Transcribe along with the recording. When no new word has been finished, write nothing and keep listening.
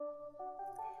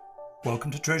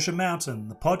Welcome to Treasure Mountain,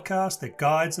 the podcast that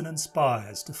guides and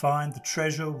inspires to find the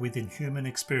treasure within human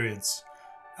experience.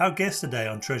 Our guest today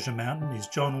on Treasure Mountain is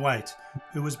John Waite,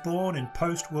 who was born in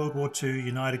post-World War II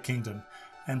United Kingdom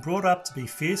and brought up to be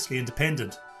fiercely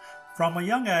independent. From a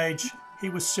young age, he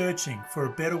was searching for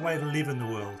a better way to live in the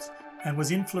world and was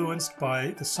influenced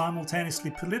by the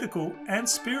simultaneously political and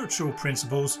spiritual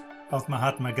principles of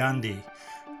Mahatma Gandhi.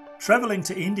 Travelling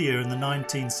to India in the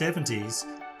 1970s,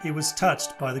 he was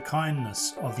touched by the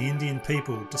kindness of the Indian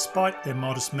people despite their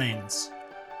modest means.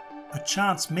 A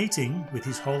chance meeting with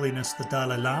His Holiness the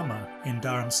Dalai Lama in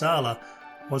Dharamsala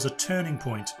was a turning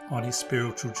point on his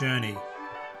spiritual journey.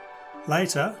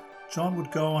 Later, John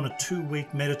would go on a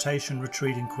 2-week meditation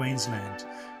retreat in Queensland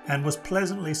and was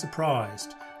pleasantly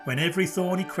surprised when every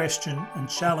thorny question and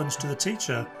challenge to the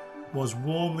teacher was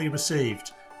warmly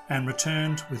received and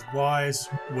returned with wise,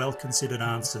 well-considered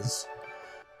answers.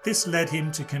 This led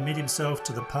him to commit himself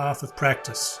to the path of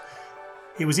practice.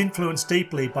 He was influenced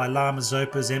deeply by Lama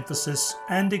Zopa's emphasis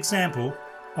and example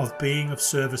of being of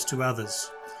service to others.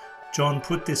 John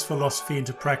put this philosophy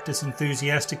into practice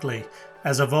enthusiastically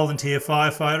as a volunteer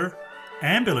firefighter,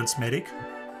 ambulance medic,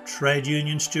 trade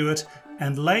union steward,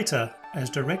 and later as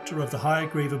director of the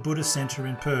Hayagriva Buddhist Centre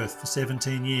in Perth for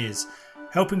 17 years,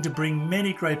 helping to bring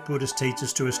many great Buddhist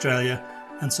teachers to Australia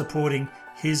and supporting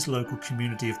his local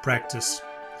community of practice.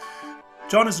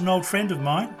 John is an old friend of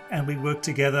mine, and we worked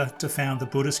together to found the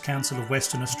Buddhist Council of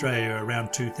Western Australia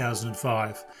around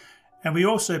 2005. And we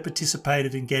also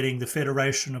participated in getting the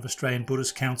Federation of Australian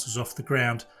Buddhist Councils off the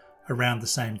ground around the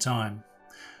same time.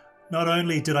 Not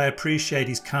only did I appreciate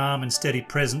his calm and steady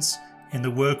presence in the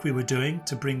work we were doing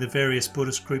to bring the various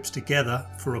Buddhist groups together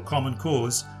for a common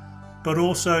cause, but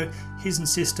also his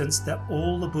insistence that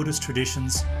all the Buddhist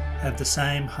traditions have the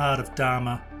same heart of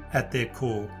Dharma at their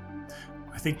core.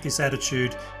 I think this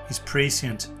attitude is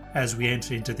prescient as we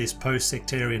enter into this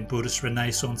post-sectarian Buddhist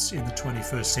renaissance in the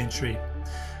 21st century.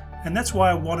 And that's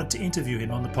why I wanted to interview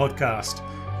him on the podcast.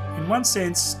 In one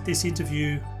sense, this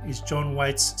interview is John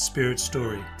Waite's spirit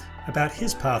story about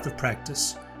his path of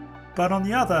practice. But on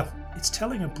the other, it's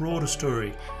telling a broader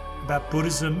story about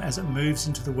Buddhism as it moves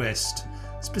into the West,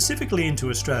 specifically into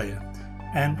Australia,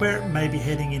 and where it may be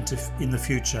heading into in the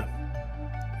future.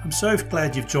 I'm so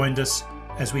glad you've joined us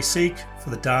as we seek for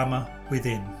the Dharma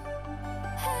within.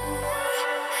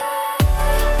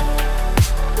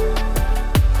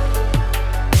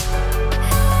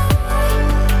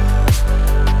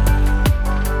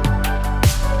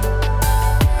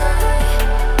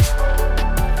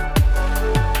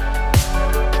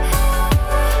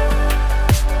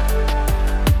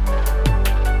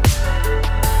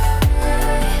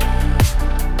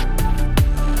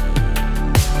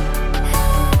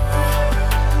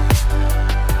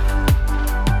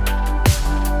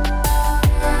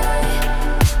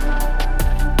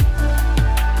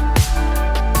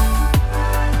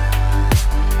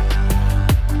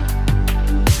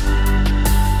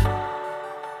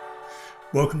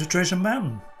 Welcome to Treasure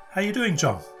Mountain. How are you doing,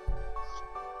 John?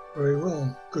 Very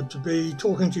well. Good to be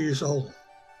talking to you, Sol.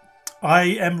 I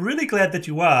am really glad that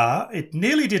you are. It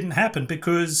nearly didn't happen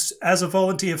because as a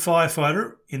volunteer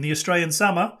firefighter in the Australian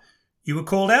summer, you were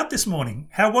called out this morning.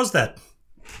 How was that?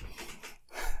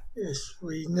 Yes,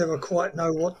 we never quite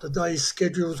know what the day's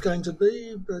schedule is going to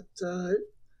be, but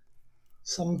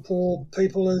some poor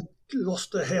people had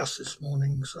lost their house this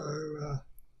morning, so...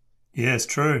 Yes,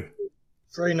 true.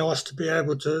 Very nice to be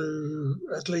able to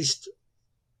at least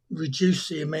reduce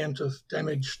the amount of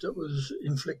damage that was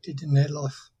inflicted in their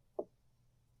life.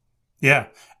 Yeah,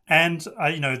 and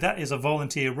that is a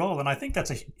volunteer role, and I think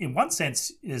that's in one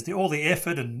sense is all the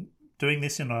effort and doing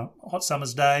this in a hot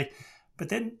summer's day, but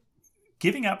then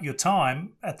giving up your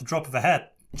time at the drop of a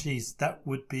hat. Geez, that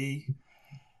would be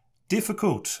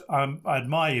difficult. I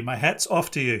admire you. My hat's off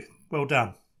to you. Well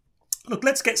done. Look,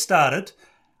 let's get started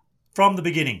from the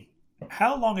beginning.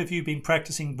 How long have you been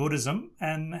practicing Buddhism,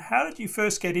 and how did you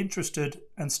first get interested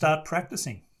and start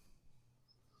practicing?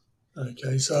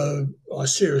 Okay, so I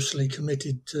seriously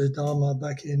committed to Dharma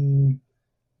back in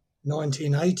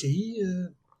 1980.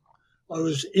 I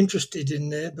was interested in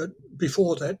there, but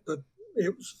before that, but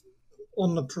it was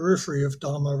on the periphery of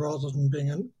Dharma rather than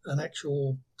being an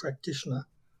actual practitioner.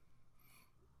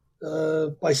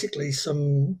 Basically,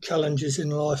 some challenges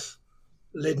in life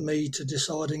led me to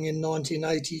deciding in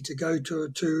 1980 to go to a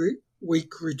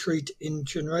 2-week retreat in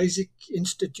Chinrezig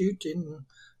Institute in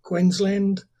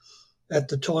Queensland. At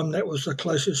the time, that was the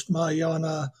closest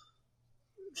Mahayana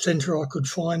centre I could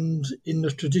find in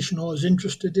the tradition I was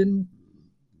interested in.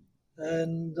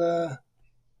 And I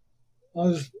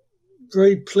was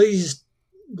very pleased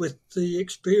with the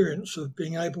experience of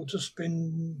being able to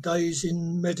spend days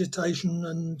in meditation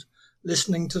and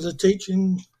listening to the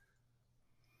teaching.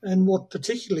 And what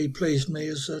particularly pleased me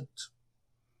is that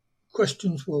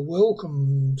questions were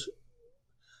welcomed,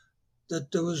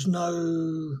 that there was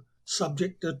no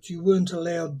subject that you weren't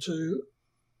allowed to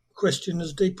question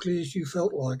as deeply as you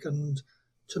felt like. And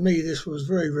to me, this was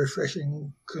very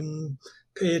refreshing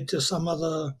compared to some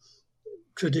other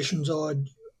traditions I'd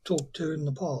talked to in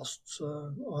the past.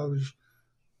 So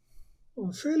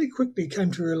I fairly quickly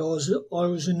came to realise that I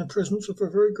was in the presence of a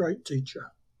very great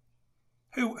teacher.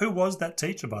 Who was that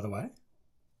teacher, by the way?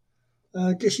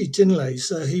 Geshe Tinley.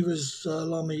 So he was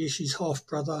Lama Yeshe's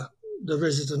half-brother, the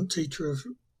resident teacher of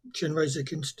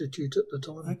Chenrezig Institute at the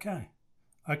time.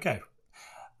 Okay.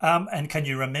 And can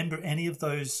you remember any of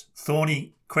those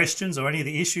thorny questions or any of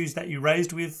the issues that you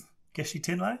raised with Geshe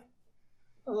Tinley?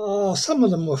 Some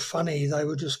of them were funny. They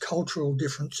were just cultural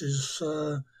differences.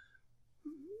 For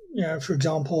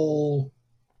example,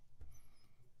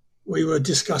 we were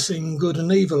discussing good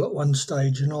and evil at one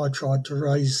stage, and I tried to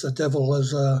raise the devil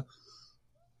as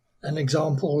an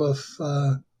example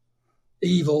of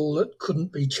evil that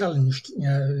couldn't be challenged.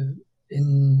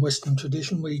 In Western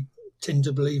tradition, we tend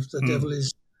to believe the devil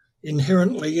is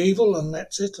inherently evil, and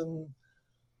that's it. And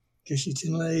Geshe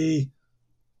Tinley,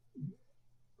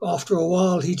 after a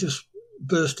while, he just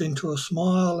burst into a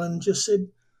smile and just said,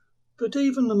 "But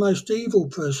even the most evil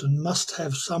person must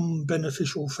have some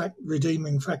beneficial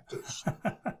redeeming factors.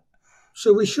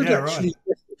 So we should actually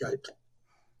investigate."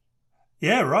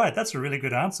 Yeah, right. That's a really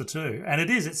good answer too. And it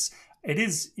is,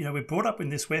 we're brought up in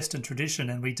this Western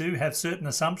tradition and we do have certain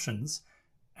assumptions.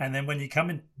 And then when you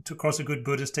come across a good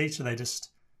Buddhist teacher, it's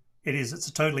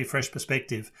a totally fresh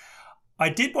perspective. I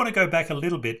did want to go back a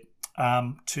little bit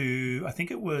to, I think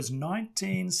it was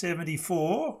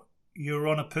 1974. You were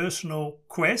on a personal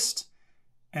quest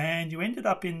and you ended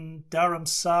up in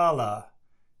Dharamsala.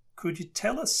 Could you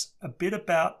tell us a bit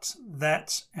about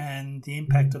that and the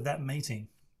impact of that meeting?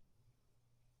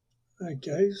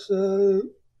 Okay, so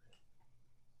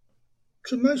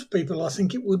to most people, I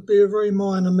think it would be a very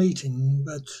minor meeting,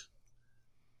 but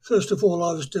first of all,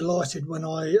 I was delighted when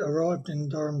I arrived in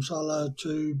Dharamsala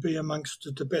to be amongst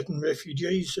the Tibetan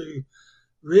refugees who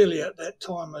really at that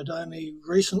time had only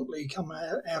recently come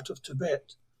out of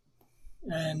Tibet.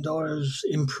 And I was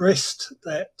impressed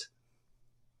that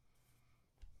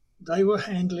they were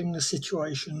handling the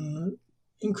situation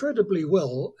incredibly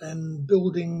well and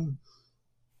building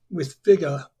with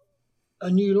vigour a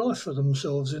new life for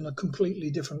themselves in a completely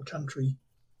different country.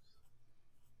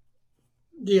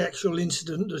 The actual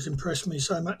incident that impressed me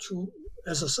so much,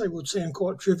 as I say, would sound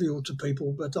quite trivial to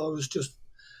people, but I was just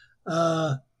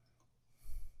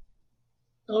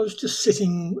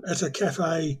sitting at a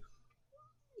cafe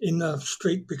in the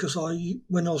street because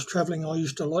when I was travelling, I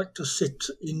used to like to sit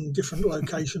in different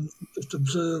locations, just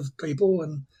observe people,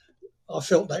 and I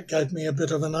felt that gave me a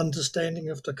bit of an understanding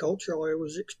of the culture I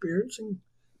was experiencing.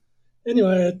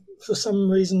 Anyway, for some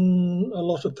reason, a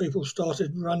lot of people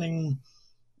started running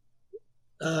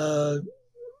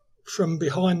from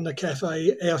behind the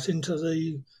cafe out into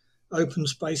the open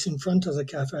space in front of the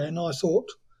cafe, and I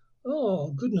thought,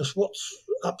 oh, goodness, what's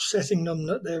upsetting them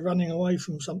that they're running away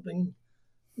from something?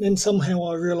 Then somehow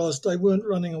I realised they weren't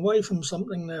running away from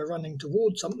something, they're running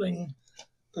towards something,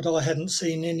 but I hadn't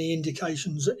seen any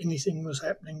indications that anything was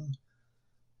happening.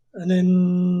 And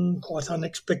then, quite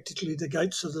unexpectedly, the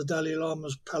gates of the Dalai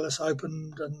Lama's palace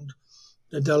opened and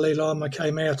the Dalai Lama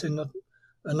came out in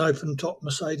an open-top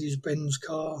Mercedes-Benz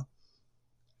car.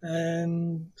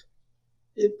 And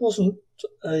it wasn't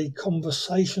a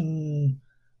conversation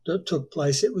that took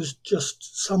place. It was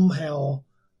just somehow,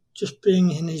 just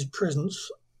being in his presence,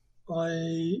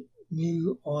 I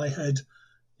knew I had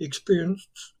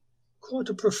experienced quite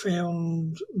a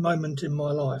profound moment in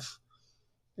my life.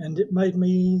 And it made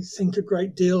me think a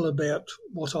great deal about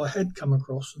what I had come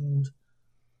across. And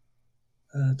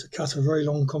to cut a very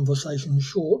long conversation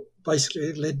short, basically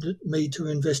it led me to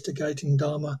investigating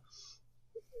Dharma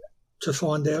to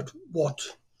find out what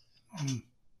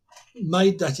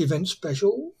made that event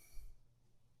special.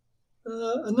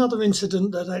 Another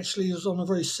incident that actually is on a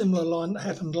very similar line that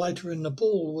happened later in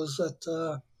Nepal was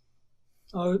that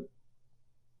I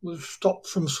was stopped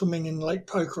from swimming in Lake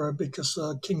Pokhara because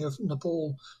the King of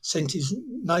Nepal sent his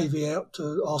navy out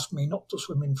to ask me not to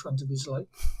swim in front of his lake.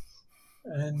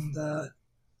 And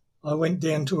I went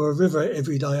down to a river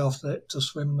every day after that to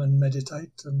swim and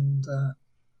meditate. And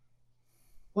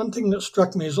one thing that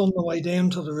struck me is on the way down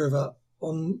to the river,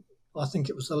 I think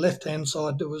it was the left-hand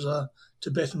side, there was a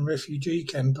Tibetan refugee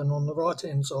camp, and on the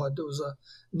right-hand side there was a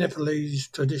Nepalese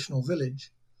traditional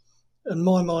village. And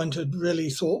my mind had really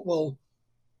thought, well,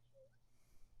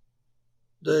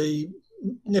 the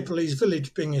Nepalese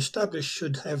village being established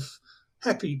should have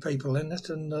happy people in it,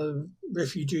 and the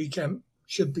refugee camp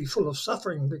should be full of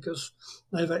suffering because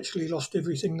they've actually lost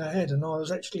everything they had. And I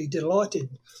was actually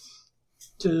delighted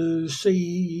to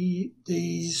see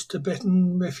these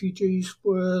Tibetan refugees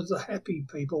were the happy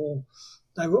people.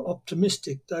 They were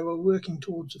optimistic. They were working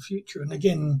towards the future. And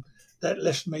again, that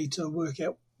left me to work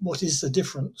out what is the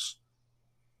difference.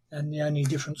 And the only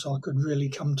difference I could really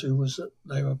come to was that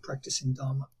they were practicing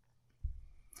Dharma.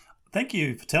 Thank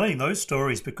you for telling those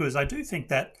stories, because I do think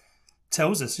that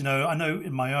tells us, I know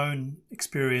in my own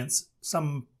experience,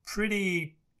 some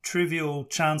pretty trivial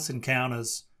chance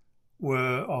encounters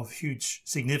were of huge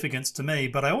significance to me.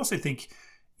 But I also think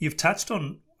you've touched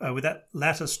on, with that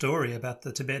latter story about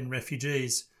the Tibetan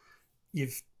refugees,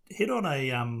 you've hit on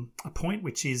a point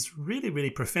which is really, really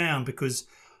profound, because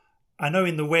I know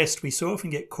in the West we so often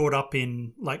get caught up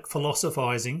in like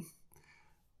philosophizing,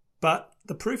 but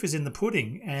the proof is in the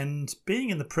pudding, and being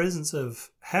in the presence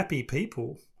of happy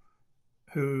people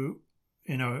who,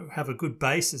 have a good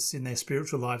basis in their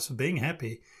spiritual lives for being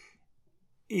happy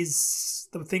is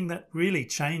the thing that really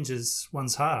changes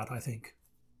one's heart, I think.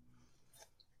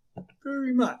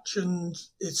 Very much, and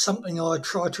it's something I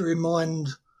try to remind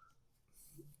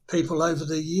people over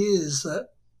the years, that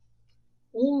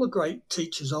all the great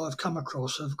teachers I've come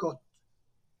across have got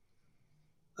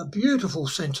a beautiful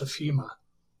sense of humour,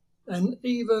 and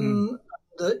even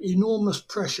the enormous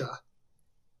pressure,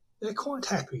 they're quite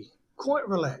happy, quite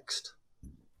relaxed.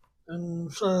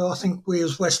 And so I think we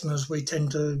as Westerners, we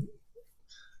tend to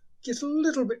get a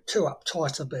little bit too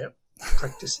uptight about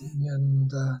practicing,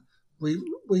 and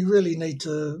we really need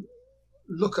to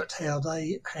look at how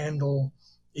they handle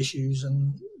issues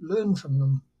and learn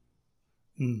from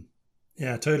them.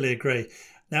 Yeah, I totally agree.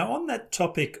 Now, on that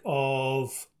topic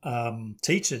of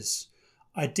teachers,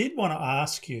 I did want to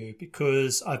ask you,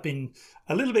 because I've been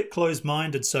a little bit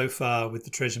closed-minded so far with the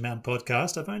Treasure Mountain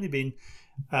podcast. I've only been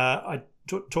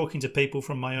talking to people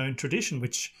from my own tradition,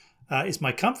 which is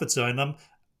my comfort zone.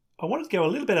 I wanted to go a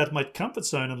little bit out of my comfort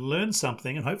zone and learn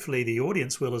something, and hopefully the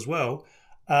audience will as well.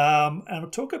 And I'll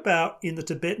talk about, in the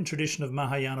Tibetan tradition of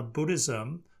Mahayana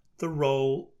Buddhism, the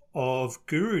role of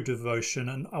guru devotion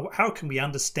and how can we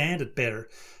understand it better.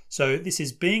 So this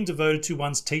is being devoted to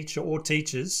one's teacher or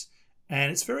teachers,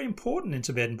 and it's very important in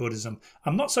Tibetan Buddhism.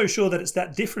 I'm not so sure that it's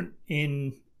that different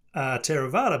in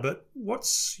Theravada, but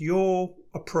what's your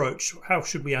approach? How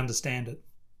should we understand it?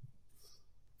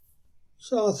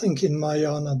 So I think in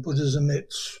Mahayana Buddhism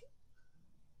it's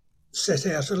set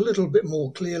out a little bit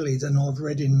more clearly than I've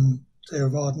read in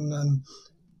Theravada, and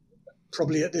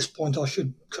probably at this point I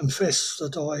should confess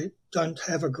that I don't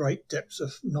have a great depth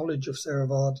of knowledge of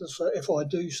Theravada. So if I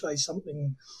do say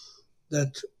something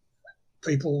that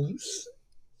people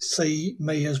see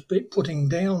me as putting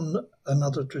down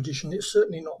another tradition, it's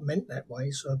certainly not meant that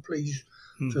way. So please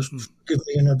just forgive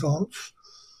me in advance.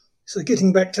 So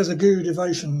getting back to the guru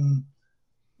devotion,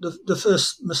 the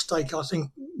first mistake I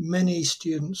think many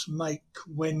students make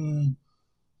when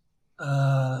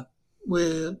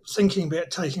we're thinking about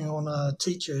taking on our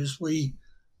teachers, we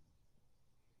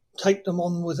take them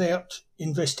on without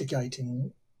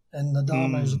investigating. And the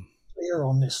Dharma is clear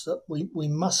on this, that we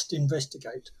must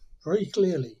investigate very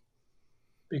clearly,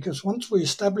 because once we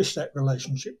establish that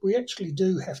relationship, we actually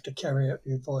do have to carry out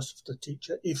the advice of the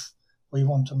teacher if we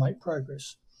want to make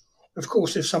progress. Of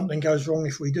course, if something goes wrong,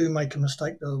 if we do make a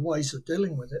mistake, there are ways of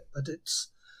dealing with it, but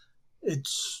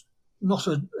it's not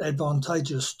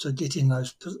advantageous to get in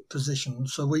those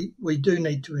positions. So we do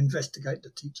need to investigate the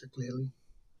teacher clearly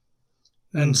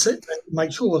and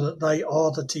make sure that they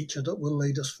are the teacher that will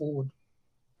lead us forward.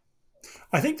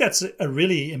 I think that's a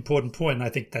really important point, and I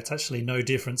think that's actually no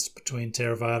difference between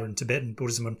Theravada and Tibetan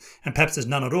Buddhism, and perhaps there's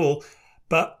none at all.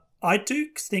 But I do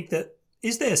think that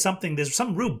there's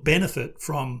some real benefit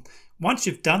from, once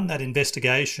you've done that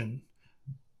investigation,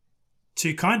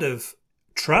 to kind of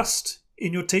trust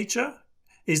in your teacher.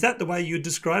 Is that the way you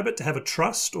describe it, to have a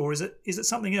trust, or is it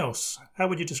something else? How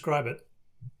would you describe it?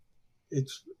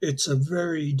 It's a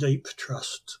very deep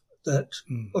trust that,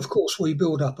 of course, we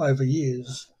build up over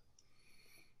years.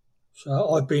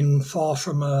 So I've been far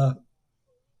from a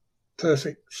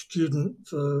perfect student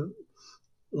for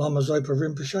Lama Zopa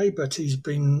Rinpoche, but he's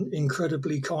been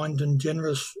incredibly kind and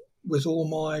generous with all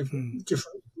my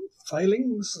different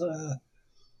failings.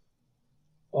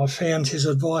 I found his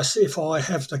advice, if I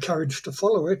have the courage to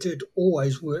follow it, it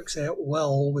always works out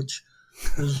well, which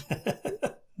has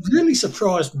really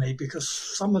surprised me, because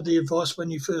some of the advice,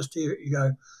 when you first hear it, you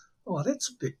go, oh,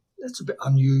 that's a bit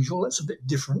unusual, that's a bit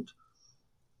different.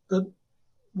 But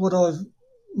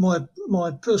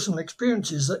my personal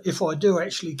experience is that if I do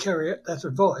actually carry out that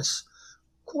advice,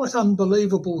 quite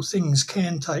unbelievable things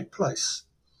can take place.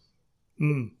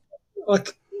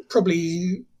 Like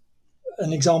probably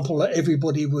an example that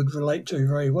everybody would relate to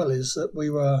very well is that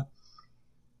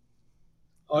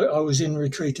I was in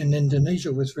retreat in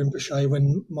Indonesia with Rinpoche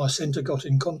when my centre got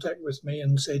in contact with me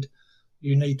and said,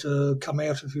 you need to come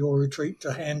out of your retreat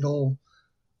to handle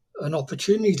an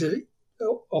opportunity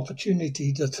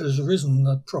that has arisen.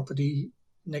 The property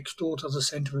next door to the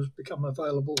centre has become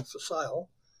available for sale,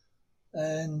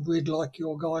 and we'd like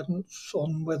your guidance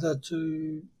on whether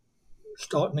to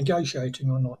start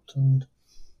negotiating or not. And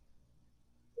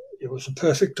it was a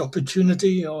perfect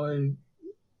opportunity. I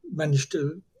managed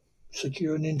to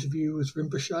secure an interview with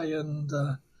Rinpoche, and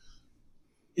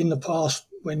in the past,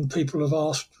 when people have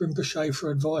asked Rinpoche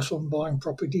for advice on buying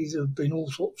property, there have been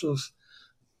all sorts of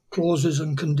clauses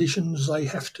and conditions they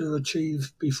have to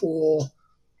achieve before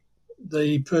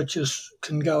the purchase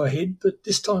can go ahead. But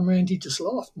this time around, he just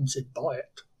laughed and said, buy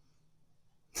it.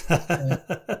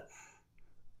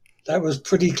 That was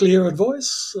pretty clear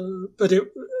advice, but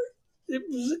it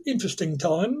was interesting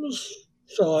times.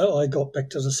 So I got back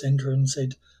to the centre and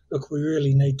said, look, we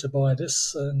really need to buy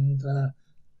this. And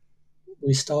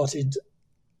we started.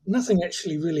 Nothing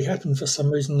actually really happened for some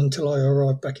reason until I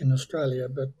arrived back in Australia,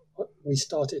 but we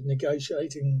started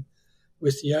negotiating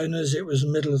with the owners. It was the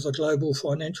middle of the global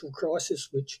financial crisis,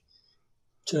 which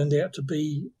turned out to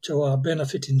be to our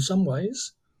benefit in some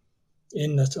ways,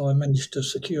 in that I managed to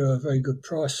secure a very good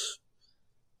price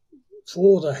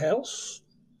for the house.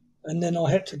 And then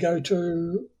I had to go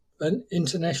to an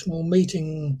international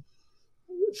meeting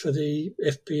for the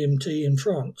FPMT in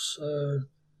France.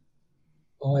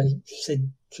 I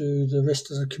said to the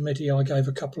rest of the committee, I gave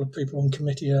a couple of people on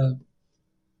committee a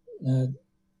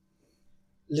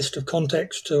list of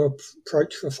contacts to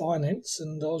approach for finance,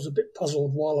 and I was a bit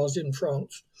puzzled while I was in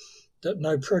France that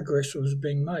no progress was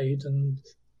being made. And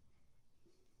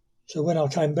so when I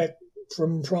came back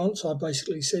from France, I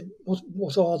basically said,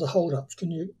 what are the hold-ups? Can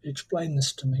you explain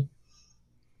this to me?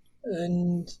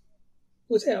 And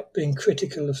without being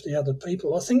critical of the other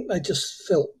people, I think they just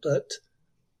felt that,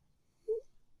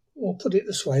 well, put it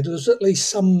this way, there was at least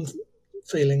some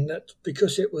feeling that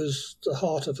because it was the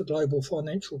heart of a global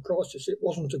financial crisis, it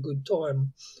wasn't a good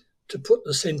time to put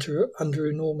the centre under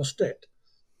enormous debt.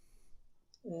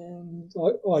 And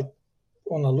I,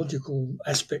 on a logical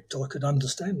aspect, I could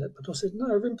understand that, but I said, no,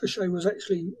 Rinpoche was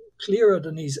actually clearer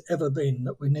than he's ever been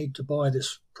that we need to buy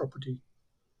this property.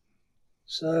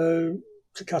 So,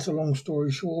 to cut a long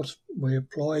story short, we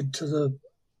applied to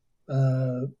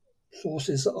the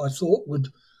sources that I thought would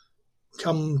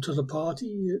come to the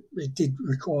party. It did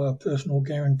require a personal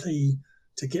guarantee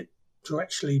to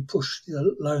actually push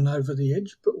the loan over the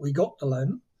edge, but we got the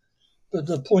loan. But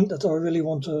the point that I really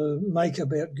want to make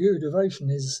about Guru Devotion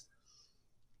is,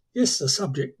 yes, the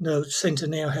centre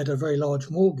now had a very large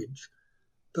mortgage,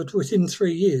 but within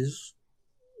 3 years,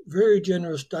 very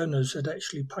generous donors had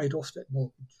actually paid off that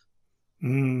mortgage.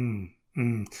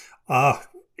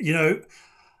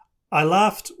 I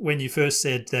laughed when you first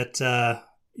said that,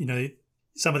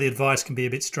 some of the advice can be a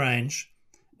bit strange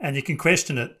and you can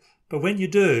question it. But when you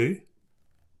do,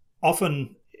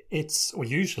 often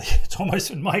usually it's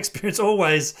almost, in my experience,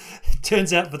 always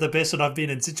turns out for the best. And I've been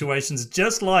in situations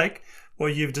just like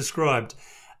what you've described.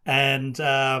 And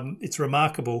it's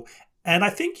remarkable. And I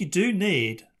think you do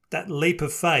need that leap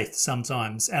of faith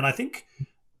sometimes. And I think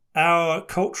our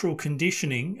cultural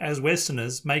conditioning as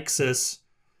Westerners makes us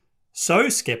so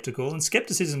skeptical, and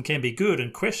skepticism can be good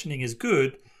and questioning is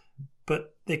good,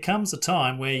 but there comes a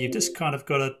time where you've just kind of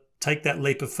got to take that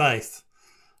leap of faith.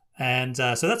 And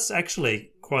so that's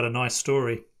actually quite a nice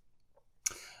story.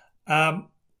 I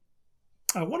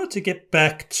wanted to get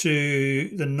back to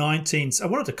I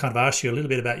wanted to kind of ask you a little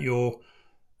bit about your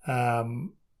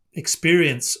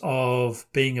experience of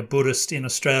being a Buddhist in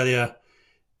Australia,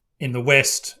 in the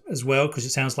West as well, because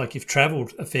it sounds like you've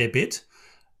travelled a fair bit.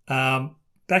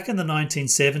 Back in the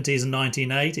 1970s and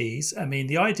 1980s, I mean,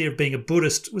 the idea of being a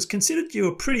Buddhist was considered you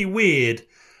were pretty weird.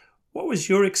 What was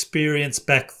your experience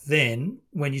back then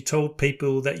when you told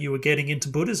people that you were getting into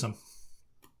Buddhism?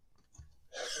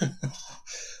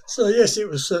 So, yes, it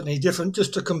was certainly different.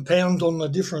 Just to compound on the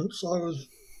difference,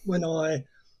 when I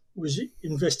was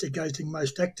investigating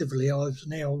most actively, I was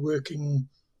now working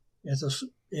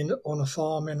on a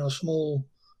farm in a small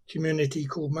community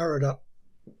called Murridup,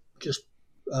 just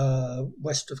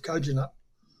west of Kojonup.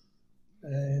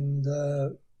 And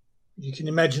you can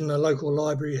imagine the local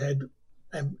library had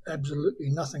absolutely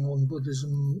nothing on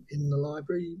Buddhism in the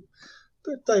library,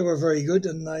 but they were very good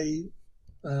and they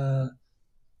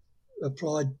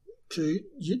applied to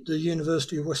the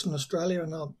University of Western Australia,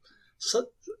 and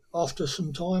after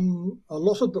some time, a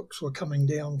lot of books were coming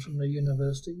down from the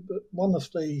university. But one of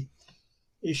the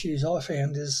issues I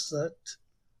found is that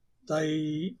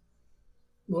they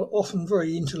were often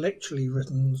very intellectually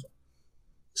written,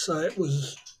 so it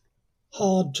was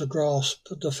hard to grasp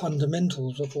the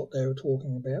fundamentals of what they were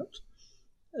talking about.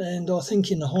 And I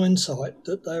think in hindsight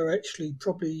that they were actually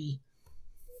probably,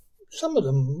 some of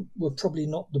them were probably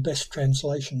not the best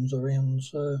translations around.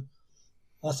 So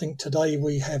I think today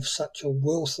we have such a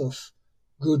wealth of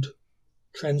good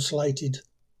translated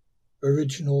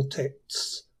original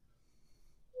texts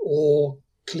or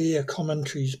clear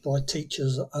commentaries by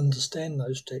teachers that understand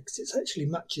those texts. It's actually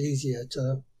much easier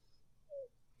to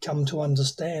come to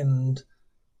understand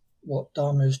what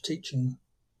Dharma is teaching.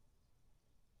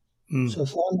 So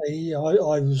finally, I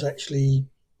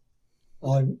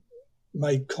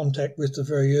made contact with the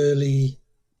very early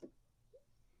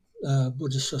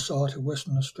Buddhist Society of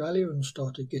Western Australia and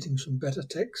started getting some better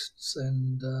texts.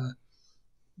 And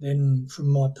then from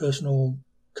my personal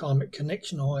karmic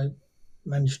connection, I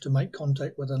managed to make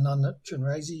contact with a nun at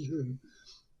Chinrezi who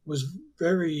was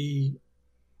very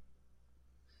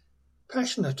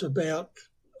passionate about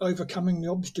overcoming the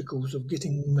obstacles of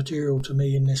getting material to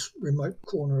me in this remote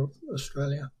corner of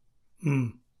Australia.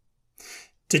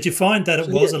 Did you find that it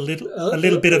was a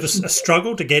little bit of a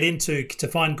struggle to get into, to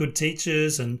find good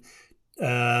teachers and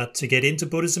to get into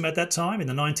Buddhism at that time in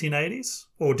the 1980s?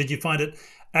 Or did you find it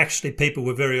actually people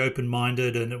were very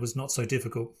open-minded and it was not so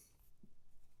difficult?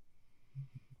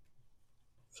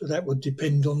 So that would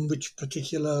depend on which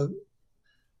particular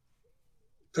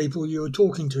people you were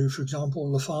talking to. For example,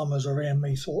 the farmers around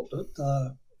me thought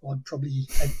that I'd probably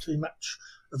had too much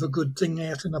of a good thing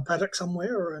out in a paddock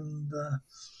somewhere, and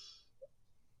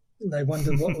they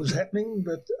wondered what was happening.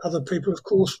 But other people, of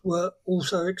course, were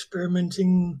also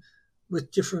experimenting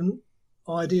with different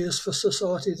ideas for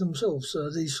society themselves.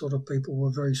 So these sort of people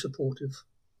were very supportive.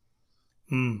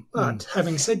 But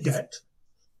having said that,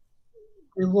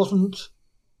 there wasn't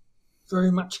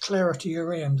very much clarity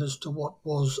around as to what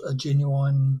was a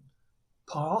genuine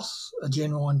path, a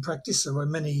genuine practice. There were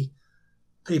many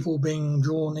people being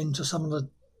drawn into some of the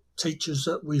teachers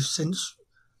that we've since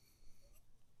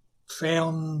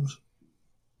found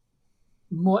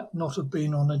might not have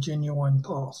been on a genuine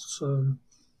path. So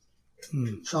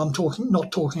I'm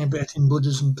not talking about in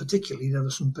Buddhism particularly. There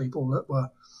were some people that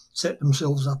were set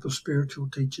themselves up as spiritual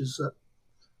teachers that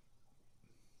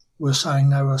were saying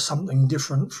they were something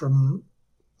different from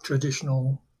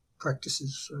traditional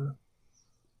practices.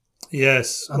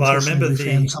 Yes, well, I remember like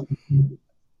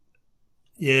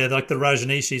the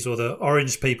Rajanishis or the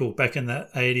Orange people back in the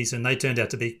 80s, and they turned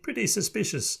out to be pretty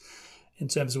suspicious in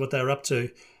terms of what they were up to.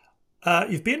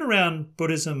 You've been around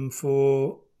Buddhism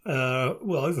for,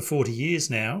 over 40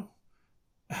 years now.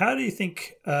 How do you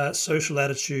think social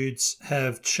attitudes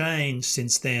have changed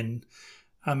since then?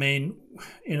 I mean,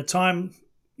 in a time,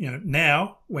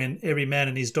 now when every man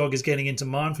and his dog is getting into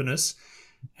mindfulness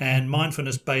and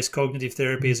mindfulness-based cognitive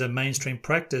therapy is a mainstream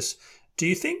practice, do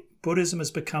you think Buddhism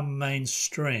has become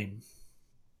mainstream?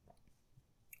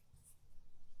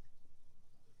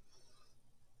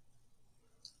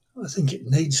 I think it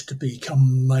needs to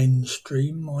become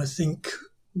mainstream. I think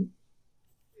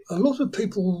a lot of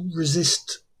people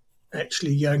resist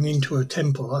actually going into a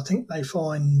temple. I think they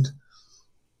find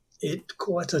it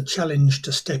quite a challenge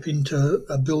to step into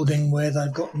a building where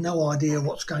they've got no idea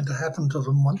what's going to happen to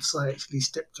them once they actually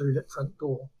step through that front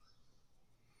door.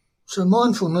 So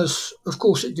mindfulness, of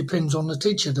course, it depends on the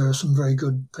teacher. There are some very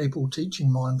good people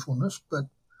teaching mindfulness, but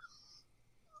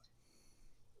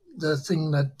the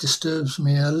thing that disturbs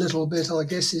me a little bit, I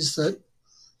guess, is that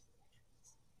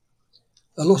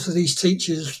a lot of these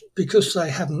teachers, because they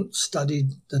haven't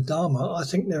studied the Dharma, I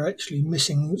think they're actually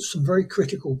missing some very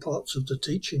critical parts of the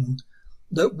teaching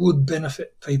that would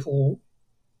benefit people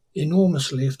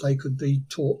enormously if they could be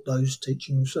taught those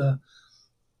teachings. I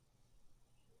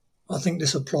think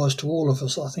this applies to all of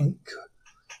us. I think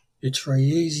it's very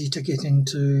easy to get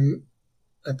into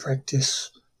a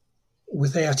practice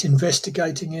without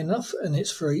investigating enough, and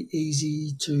it's very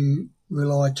easy to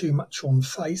rely too much on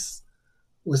faith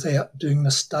without doing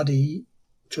the study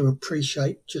to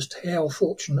appreciate just how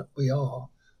fortunate we are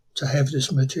to have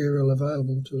this material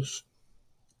available to us.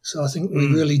 So I think we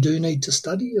really do need to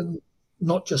study, and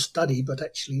not just study, but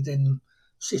actually then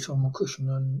sit on a cushion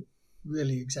and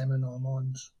really examine our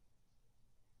minds.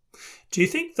 Do you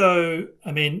think, though,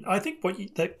 I think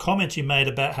that comment you made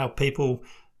about how people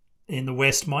in the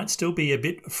West might still be a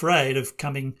bit afraid of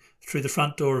coming through the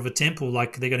front door of a temple,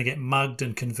 like they're going to get mugged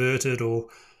and converted, or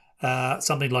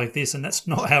something like this, and that's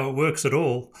not how it works at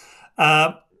all.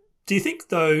 Do you think,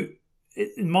 though,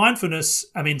 in mindfulness,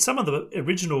 I mean, some of the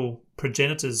original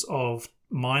progenitors of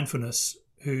mindfulness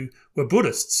who were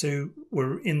Buddhists, who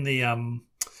were in the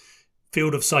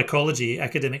field of psychology,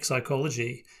 academic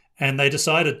psychology, and they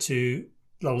decided to,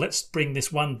 well, let's bring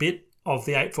this one bit of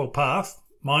the Eightfold Path,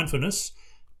 mindfulness,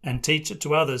 and teach it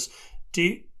to others.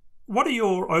 What are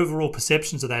your overall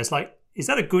perceptions of that? It's like, is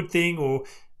that a good thing, or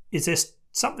is there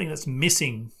something that's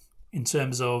missing in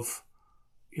terms of,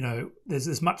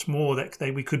 there's much more that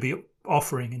we could be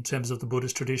offering in terms of the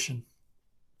Buddhist tradition?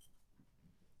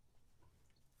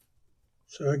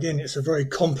 So again, it's a very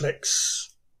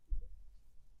complex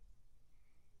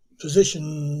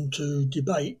position to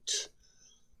debate.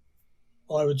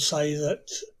 I would say that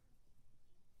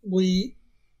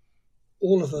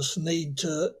all of us need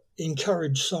to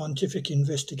encourage scientific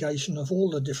investigation of all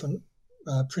the different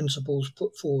principles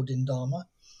put forward in Dharma,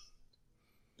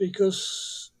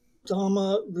 because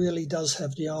Dharma really does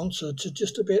have the answer to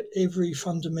just about every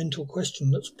fundamental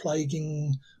question that's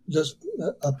plaguing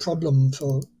a problem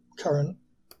for current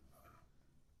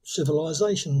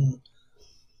civilization.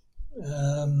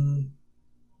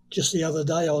 Just the other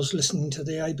day I was listening to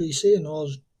the ABC, and I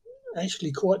was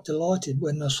actually quite delighted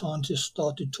when the scientist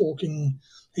started talking.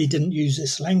 He didn't use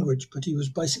this language, but he was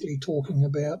basically talking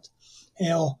about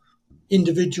how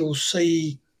individuals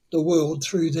see the world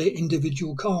through their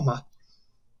individual karma.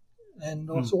 And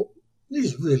I thought, this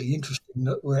is really interesting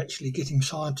that we're actually getting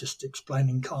scientists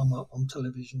explaining karma on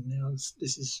television now.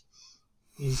 This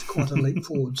is quite a leap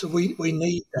forward. So we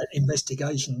need that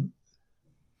investigation.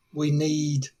 We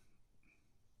need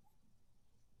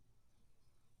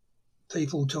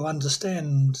people to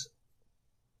understand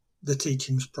the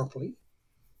teachings properly.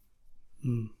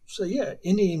 So, yeah,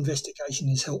 any investigation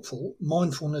is helpful.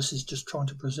 Mindfulness is just trying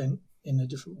to present in a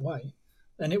different way,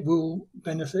 and it will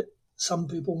benefit some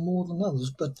people more than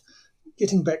others. But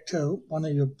getting back to one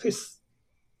of your pith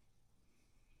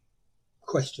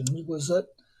questions, was that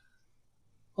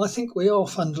I think we are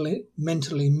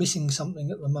fundamentally missing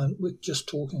something at the moment with just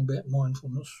talking about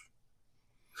mindfulness.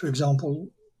 For example,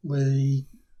 we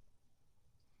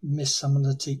miss some of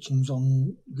the teachings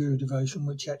on guru devotion,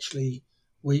 which actually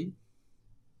we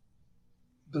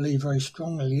believe very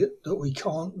strongly that we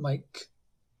can't make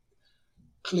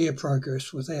clear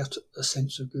progress without a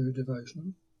sense of guru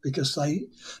devotion, because I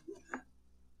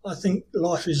think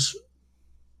life is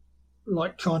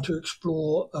like trying to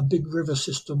explore a big river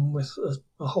system with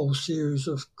a whole series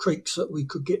of creeks that we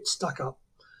could get stuck up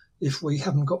if we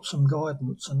haven't got some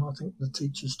guidance. And I think the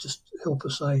teachers just help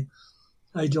us say,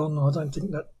 hey, John, I don't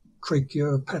think that creek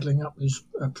you're paddling up is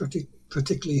a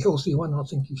particularly healthy one. I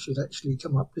think you should actually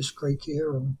come up this creek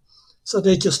here. And so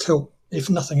they just help. If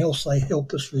nothing else, they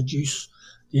help us reduce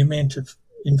the amount of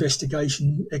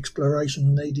investigation,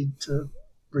 exploration needed to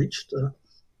reach the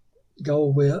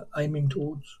goal we're aiming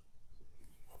towards.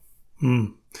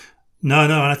 No,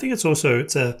 and I think it's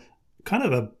a kind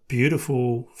of a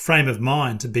beautiful frame of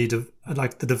mind to be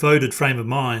like the devoted frame of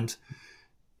mind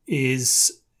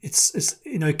is it's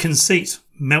conceit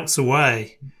melts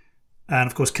away, and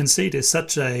of course conceit is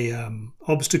such a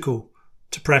obstacle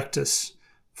to practice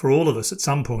for all of us at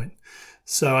some point.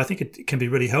 So I think it can be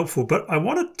really helpful. But I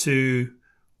wanted to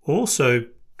also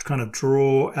kind of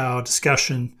draw our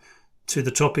discussion to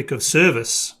the topic of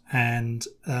service, and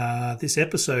this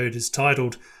episode is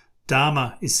titled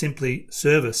Dharma is Simply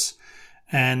Service.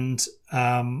 And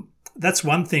that's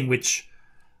one thing which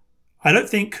I don't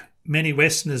think many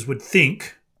Westerners would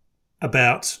think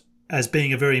about as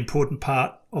being a very important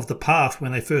part of the path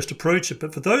when they first approach it.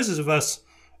 But for those of us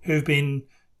who've been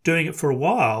doing it for a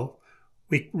while,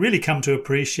 we really come to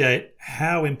appreciate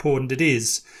how important it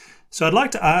is. So I'd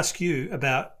like to ask you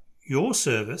about your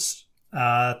service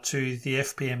to the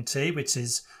FPMT, which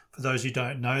is, for those who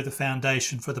don't know, the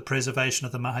Foundation for the Preservation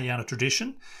of the Mahayana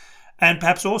Tradition, and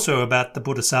perhaps also about the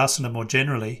Buddhasasana more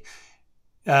generally,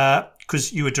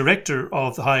 because you were director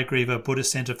of the Hayagriva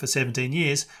Buddhist Centre for 17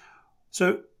 years.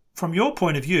 So from your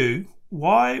point of view,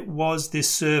 why was this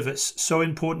service so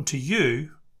important to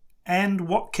you, and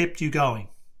what kept you going?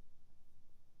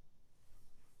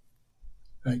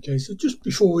 Okay, so just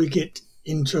before we get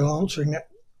into answering that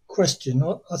question,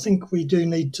 I think we do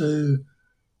need to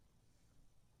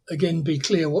again be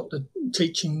clear what the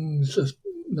teachings of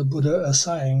the Buddha are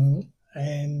saying.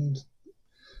 And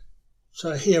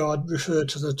so here I'd refer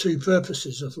to the two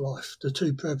purposes of life, the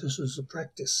two purposes of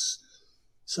practice.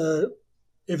 So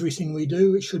everything we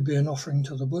do, it should be an offering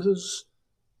to the Buddhas,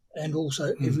 and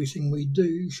also everything we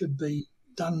do should be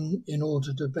done in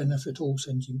order to benefit all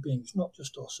sentient beings, not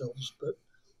just ourselves, but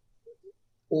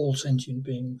all sentient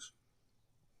beings.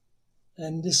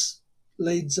 And this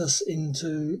leads us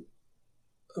into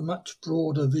a much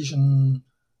broader vision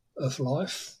of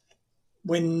life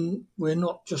when we're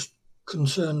not just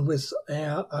concerned with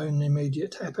our own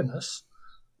immediate happiness.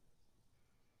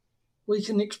 We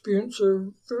can experience a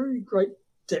very great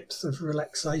depth of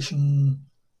relaxation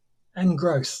and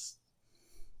growth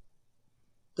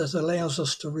that allows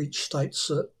us to reach states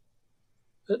that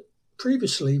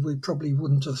previously we probably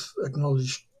wouldn't have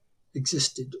acknowledged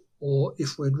existed, or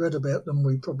if we'd read about them,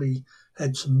 we probably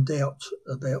had some doubt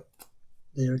about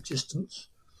their existence.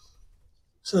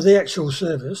 So the actual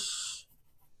service,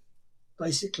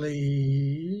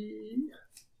 basically,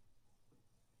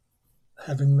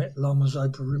 having met Lama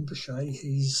Zopa Rinpoche,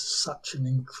 he's such an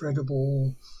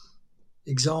incredible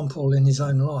example in his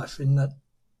own life, in that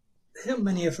how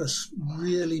many of us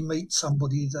really meet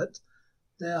somebody that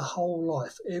their whole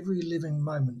life, every living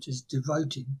moment, is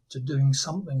devoted to doing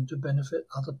something to benefit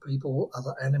other people,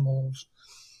 other animals,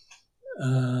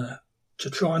 to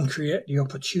try and create the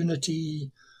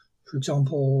opportunity. For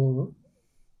example,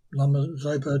 Lama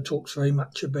Zopa talks very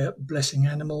much about blessing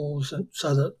animals, and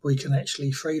so that we can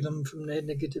actually free them from their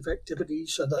negative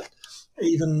activities, so that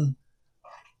even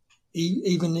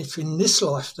if in this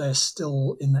life they're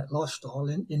still in that lifestyle,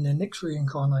 in their next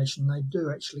reincarnation they do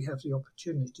actually have the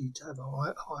opportunity to have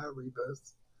a higher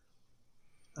rebirth.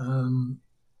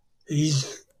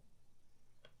 He's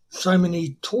so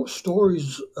many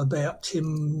stories about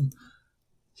him.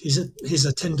 His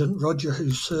attendant Roger,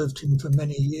 who served him for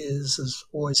many years, has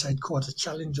always had quite a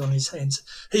challenge on his hands.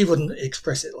 He wouldn't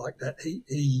express it like that.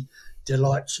 He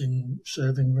delights in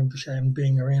serving Rinpoche and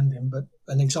being around him. But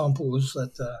an example was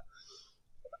that,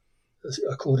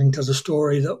 according to the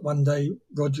story, that one day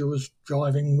Roger was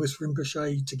driving with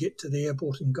Rinpoche to get to the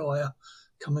airport in Gaia,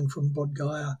 coming from Bodh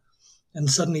Gaya, and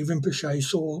suddenly Rinpoche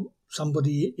saw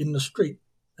somebody in the street,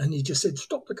 and he just said,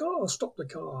 "Stop the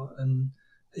car," and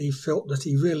he felt that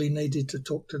he really needed to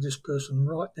talk to this person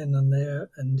right then and there,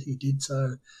 and he did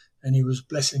so, and he was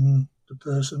blessing the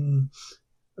person,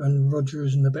 and Roger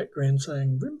is in the background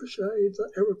saying, "Rinpoche,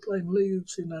 the aeroplane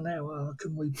leaves in an hour,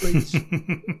 can we please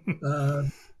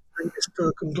bring this to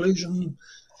a conclusion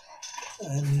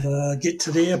and get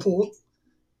to the airport?"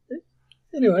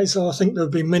 Anyway, so I think there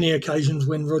have been many occasions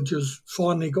when Roger's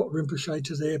finally got Rinpoche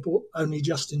to the airport only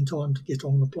just in time to get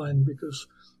on the plane, because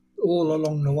all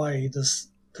along the way there's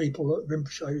people that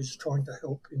Rinpoche is trying to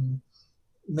help in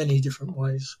many different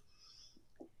ways.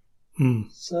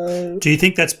 So, do you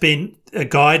think that's been a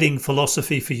guiding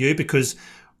philosophy for you? Because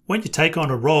when you take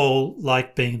on a role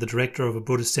like being the director of a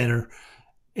Buddhist centre,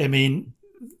 I mean,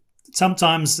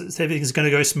 sometimes everything's going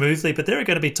to go smoothly, but there are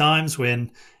going to be times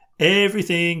when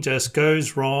everything just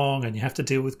goes wrong and you have to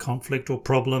deal with conflict or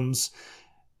problems.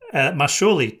 It must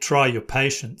surely try your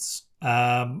patience.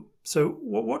 So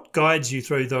what guides you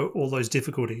through all those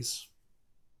difficulties?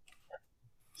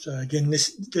 So again,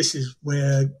 this is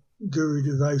where Guru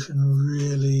devotion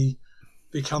really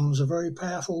becomes a very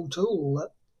powerful tool.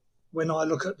 That when I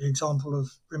look at the example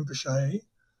of Rinpoche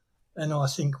and I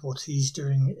think what he's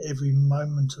doing every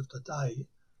moment of the day,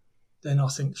 then I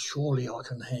think surely I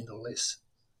can handle this.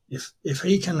 If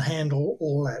he can handle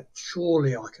all that,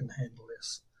 surely I can handle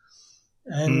this.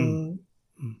 And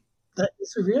that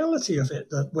is the reality of it,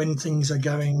 that when things are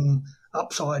going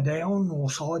upside down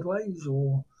or sideways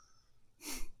or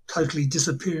totally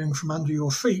disappearing from under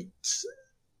your feet,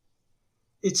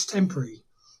 it's temporary.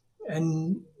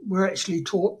 And we're actually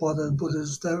taught by the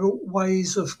Buddhas there are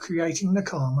ways of creating the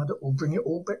karma that will bring it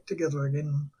all back together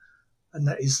again. And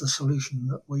that is the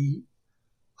solution.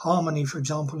 Harmony, for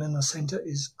example, in a centre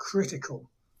is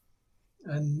critical.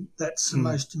 And that's the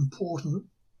most important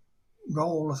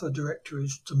role of a director,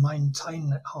 is to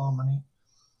maintain that harmony.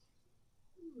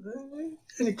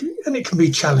 And it can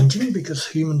be challenging, because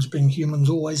humans being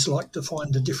humans always like to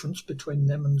find a difference between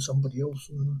them and somebody else.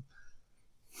 And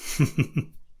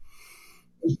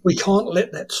we can't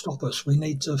let that stop us. We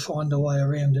need to find a way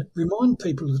around it, remind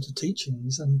people of the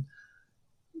teachings and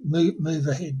move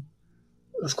ahead.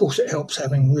 Of course, it helps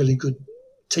having really good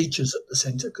teachers at the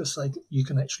centre, because you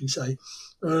can actually say,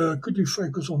 could you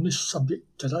focus on this subject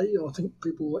today? I think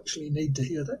people actually need to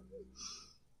hear that.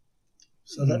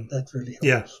 So that really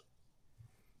helps.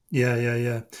 Yeah.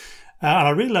 And I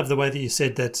really love the way that you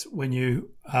said that when you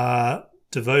are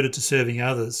devoted to serving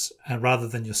others rather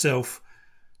than yourself,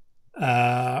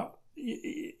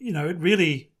 it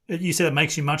really, you said it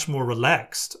makes you much more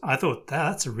relaxed. I thought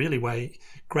that's a really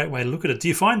great way to look at it. Do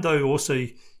you find, though, also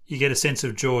you get a sense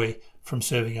of joy from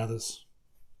serving others?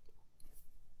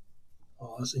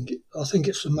 I think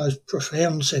it's the most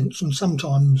profound sense, and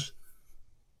sometimes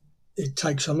it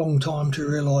takes a long time to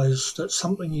realise that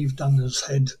something you've done has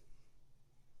had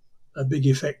a big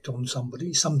effect on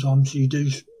somebody. Sometimes you do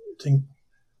think,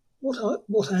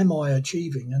 what am I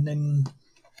achieving? And then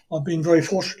I've been very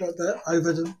fortunate that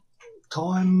over the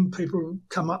time people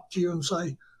come up to you and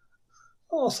say,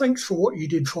 oh, thanks for what you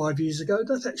did 5 years ago.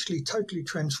 That actually totally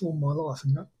transformed my life.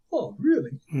 And you go, oh,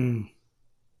 really? Mm.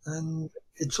 And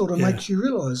it sort of makes you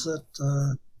realise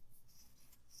that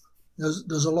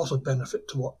there's a lot of benefit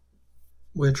to what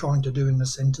we're trying to do in the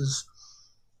centres.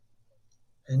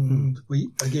 And we,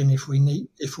 again, if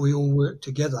we all work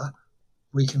together,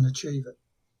 we can achieve it.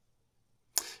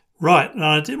 Right. And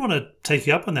I did want to take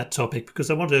you up on that topic because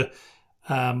I want to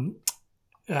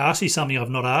ask you something I've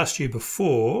not asked you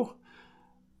before.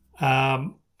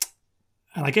 And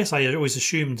I guess I always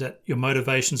assumed that your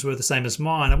motivations were the same as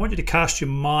mine. I want you to cast your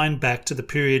mind back to the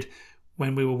period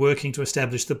when we were working to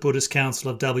establish the Buddhist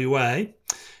Council of WA,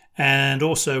 and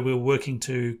also we were working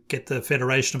to get the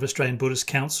Federation of Australian Buddhist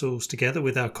Councils together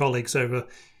with our colleagues over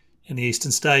in the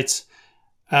eastern states.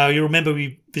 You remember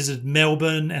we visited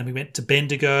Melbourne and we went to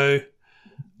Bendigo.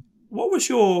 What was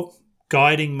your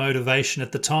guiding motivation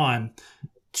at the time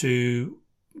to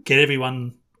get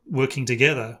everyone working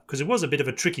together? Because it was a bit of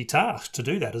a tricky task to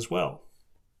do that as well.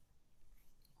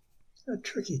 A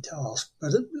tricky task,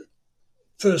 but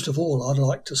first of all, I'd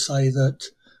like to say that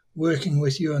working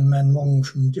with you and Man Wong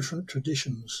from different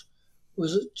traditions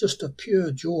was just a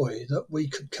pure joy that we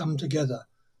could come together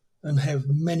and have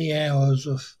many hours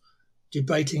of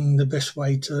debating the best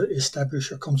way to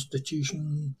establish a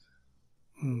constitution.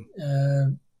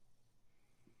 And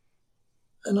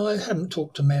I haven't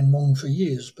talked to Man Wong for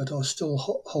years, but I still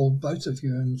hold both of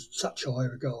you in such high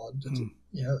regard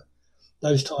that,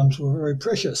 those times were very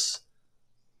precious.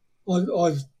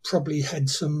 I've probably had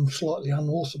some slightly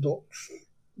unorthodox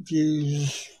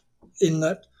views in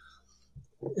that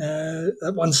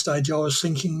at one stage I was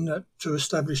thinking that to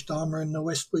establish Dharma in the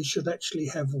West, we should actually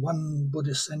have one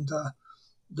Buddhist centre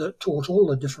that taught all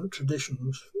the different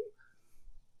traditions.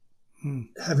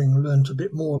 Having learned a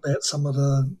bit more about some of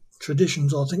the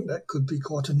traditions, I think that could be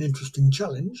quite an interesting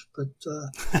challenge. But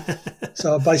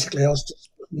so basically I was just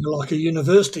like a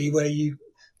university where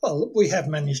we have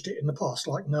managed it in the past,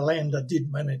 like Nalanda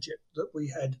did manage it, that we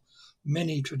had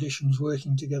many traditions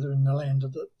working together in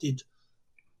Nalanda that did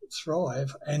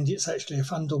thrive, and it's actually a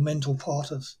fundamental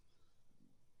part of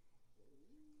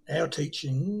our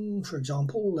teaching, for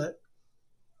example, that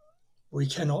we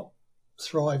cannot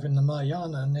thrive in the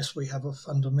Mahayana unless we have a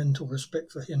fundamental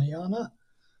respect for Hinayana.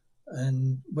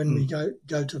 And when we go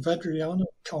to Vajrayana, we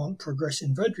can't progress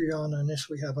in Vajrayana unless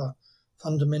we have a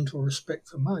fundamental respect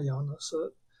for Mahayana. So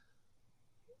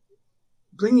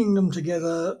bringing them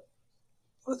together,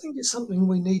 I think it's something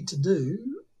we need to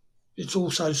do. It's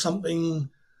also something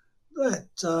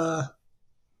that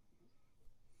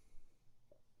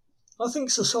I think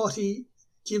society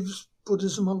gives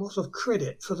Buddhism a lot of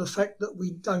credit for the fact that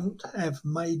we don't have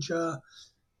major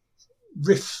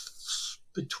rifts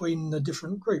between the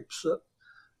different groups, that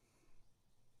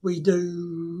we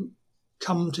do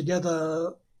come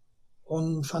together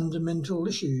on fundamental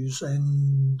issues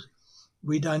and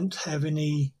we don't have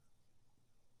any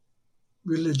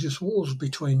religious wars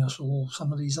between us or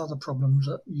some of these other problems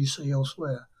that you see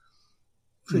elsewhere.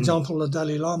 For example, the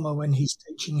Dalai Lama, when he's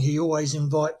teaching, he always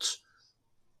invites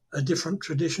a different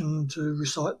tradition to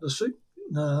recite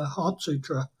the Heart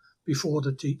Sutra before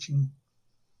the teaching.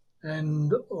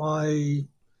 And I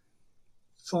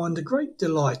find a great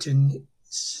delight in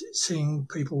seeing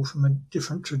people from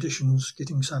different traditions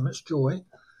getting so much joy.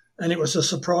 And it was a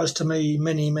surprise to me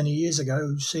many, many years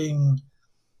ago seeing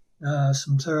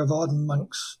some Theravadan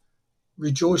monks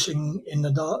rejoicing in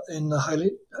the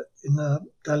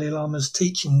Dalai Lama's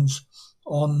teachings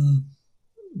on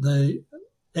the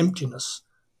emptiness.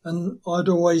 And I'd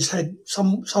always had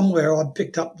somewhere I'd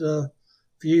picked up the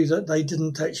view that they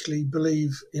didn't actually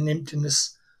believe in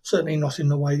emptiness, certainly not in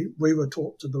the way we were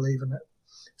taught to believe in it.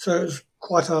 So it was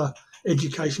quite a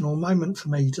educational moment for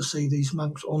me to see these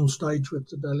monks on stage with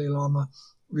the Dalai Lama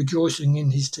rejoicing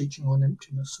in his teaching on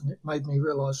emptiness. And it made me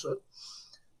realise that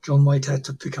John Waite had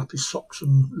to pick up his socks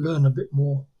and learn a bit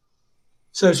more.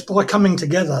 So it's by coming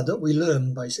together that we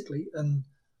learn, basically. And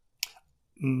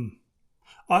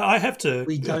I have to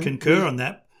concur on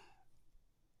that.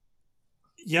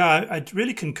 Yeah, I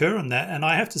really concur on that, and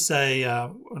I have to say,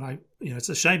 it's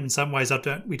a shame in some ways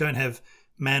we don't have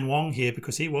Man Wong here,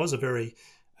 because he was a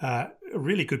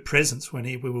really good presence when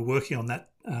we were working on that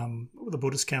the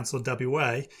Buddhist Council of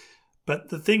WA. But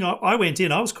the thing, I went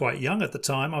in, I was quite young at the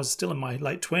time. I was still in my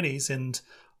late 20s, and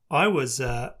I was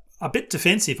a bit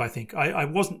defensive. I think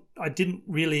I didn't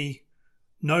really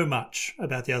know much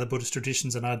about the other Buddhist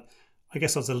traditions, and I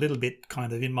guess I was a little bit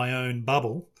kind of in my own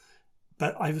bubble.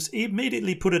 But I was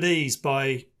immediately put at ease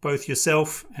by both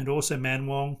yourself and also Man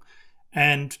Wong,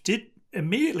 and did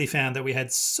immediately found that we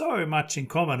had so much in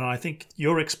common. And I think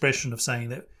your expression of saying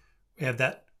that we have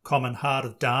that common heart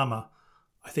of Dharma,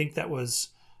 I think that was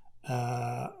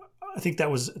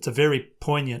it's a very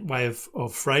poignant way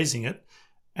of phrasing it.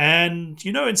 And,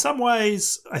 in some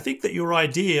ways, I think that your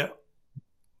idea,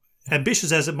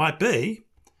 ambitious as it might be,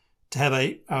 to have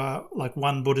like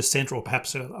one Buddhist centre, or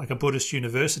perhaps like a Buddhist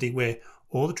university where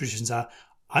all the traditions are,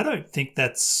 I don't think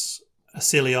that's a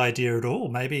silly idea at all.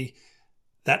 Maybe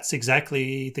that's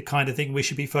exactly the kind of thing we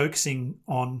should be focusing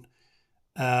on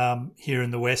here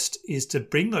in the West, is to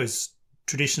bring those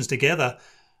traditions together,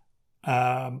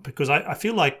 because I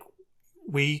feel like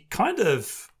we kind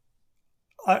of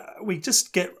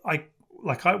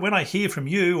when I hear from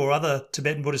you or other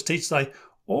Tibetan Buddhist teachers, I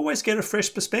always get a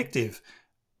fresh perspective,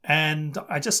 and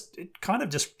it kind of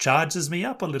just charges me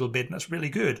up a little bit, and it's really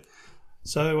good.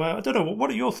 So I don't know, what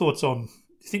are your thoughts on? Do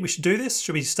you think we should do this?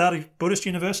 Should we start a Buddhist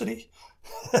university?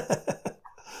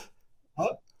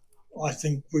 I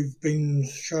think we've been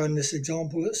shown this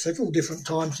example at several different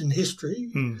times in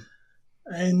history,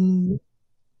 and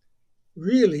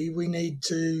really we need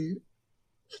to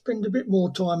spend a bit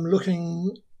more time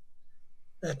looking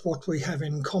at what we have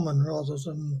in common rather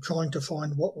than trying to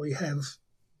find what we have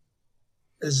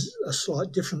as a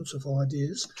slight difference of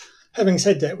ideas. Having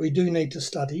said that, we do need to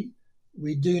study.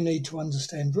 We do need to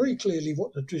understand very clearly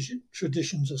what the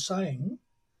traditions are saying,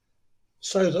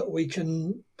 so that we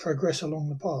can progress along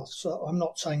the path. So I'm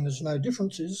not saying there's no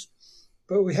differences,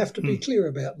 but we have to be clear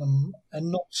about them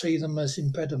and not see them as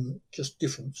impediment, just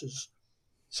differences.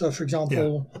 So, for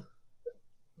example,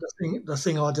 the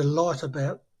thing I delight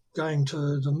about going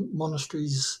to the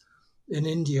monasteries in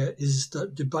India is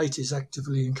that debate is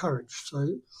actively encouraged.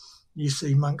 So you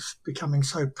see monks becoming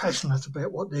so passionate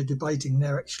about what they're debating,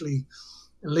 they're actually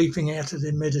leaping out of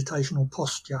their meditational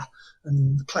posture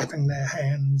and clapping their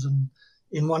hands. And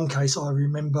in one case, I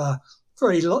remember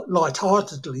very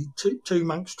light-heartedly two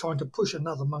monks trying to push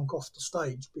another monk off the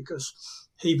stage because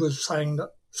he was saying that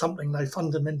something they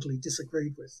fundamentally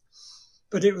disagreed with.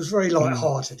 But it was very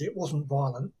light-hearted. It wasn't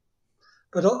violent.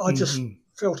 But I just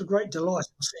felt a great delight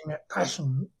in seeing that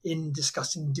passion in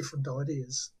discussing different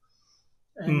ideas.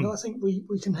 And I think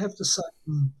we can have the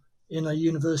same in a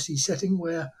university setting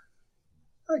where,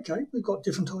 okay, we've got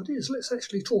different ideas. Let's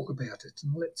actually talk about it,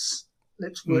 and let's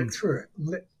work through it,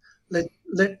 and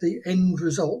let the end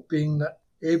result being that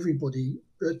everybody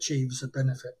achieves a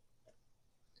benefit.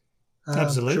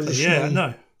 Absolutely, yeah,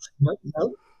 no.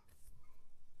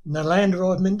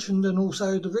 Nalanda I've mentioned, and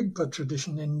also the Rigpa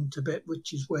tradition in Tibet,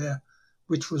 which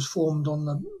was formed on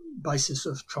the basis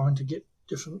of trying to get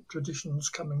different traditions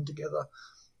coming together.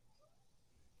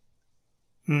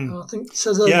 I think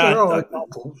so. There are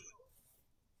examples.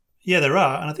 Yeah, there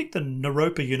are, and I think the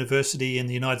Naropa University in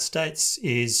the United States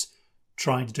is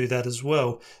trying to do that as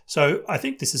well. So I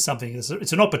think this is something.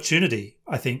 It's an opportunity.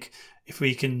 I think if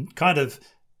we can kind of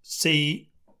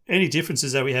see any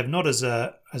differences that we have not as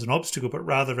an obstacle, but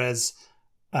rather as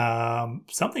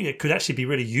something that could actually be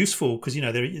really useful, because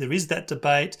there is that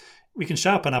debate. We can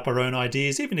sharpen up our own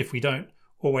ideas, even if we don't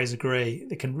always agree.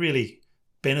 It can really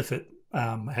benefit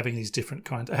having these different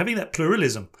kinds. Having that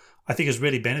pluralism, I think, is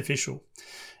really beneficial.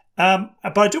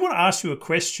 But I do want to ask you a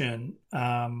question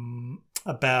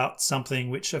about something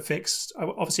which affects.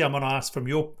 Obviously, I'm going to ask from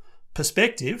your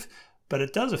perspective, but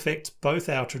it does affect both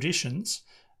our traditions.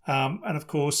 And of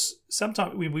course,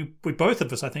 sometimes we both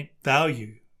of us, I think,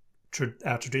 value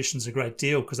our traditions a great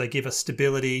deal because they give us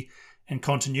stability and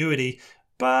continuity.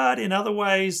 But in other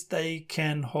ways, they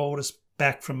can hold us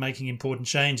back from making important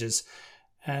changes.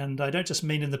 And I don't just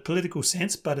mean in the political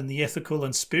sense, but in the ethical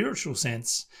and spiritual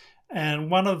sense.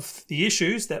 And one of the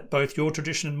issues that both your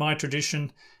tradition and my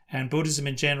tradition and Buddhism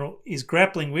in general is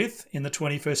grappling with in the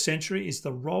 21st century is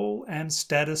the role and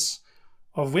status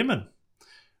of women.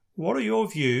 What are your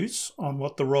views on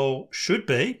what the role should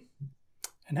be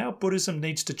and how Buddhism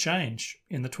needs to change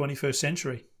in the 21st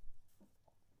century?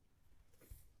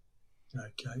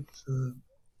 Okay, so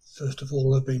first of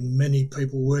all, there have been many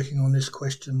people working on this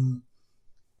question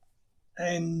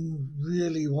and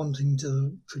really wanting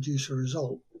to produce a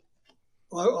result.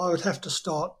 I would have to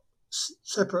start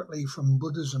separately from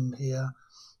Buddhism here,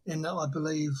 in that I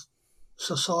believe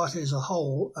society as a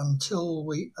whole, until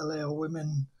we allow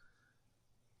women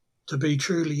to be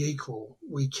truly equal,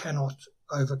 we cannot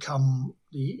overcome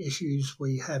the issues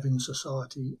we have in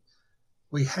society.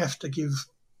 We have to give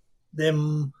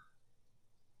them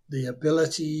the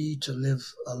ability to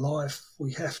live a life.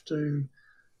 We have to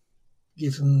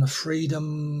give them the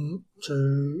freedom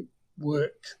to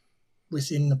work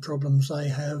within the problems they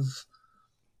have.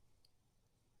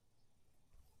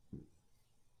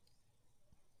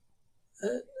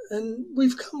 And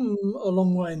we've come a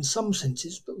long way in some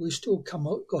senses, but we've still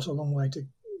got a long way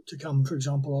to come. For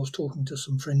example, I was talking to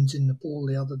some friends in Nepal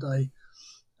the other day,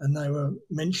 and they were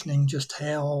mentioning just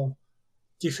how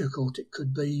difficult it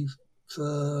could be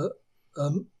for a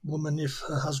woman if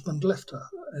her husband left her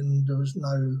and there was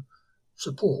no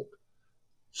support.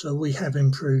 So we have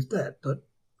improved that, but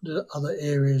there are other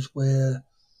areas where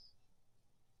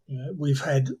we've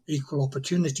had equal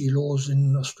opportunity laws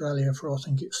in Australia for, I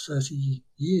think it's 30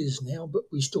 years now, but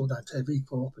we still don't have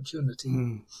equal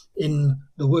opportunity in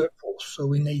the workforce. So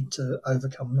we need to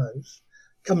overcome those.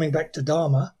 Coming back to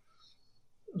Dharma,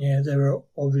 there are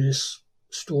obvious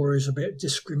stories about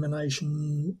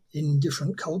discrimination in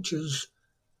different cultures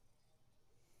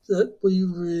that we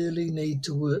really need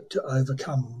to work to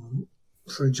overcome.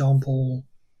 For example,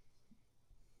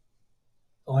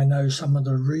 I know some of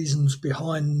the reasons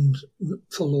behind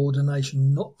full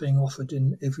ordination not being offered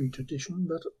in every tradition,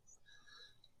 but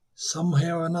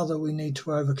somehow or another we need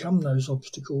to overcome those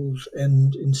obstacles,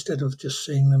 and instead of just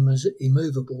seeing them as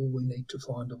immovable, we need to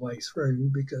find a way through,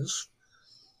 because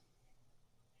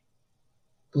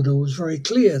Buddha was very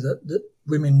clear that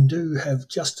women do have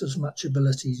just as much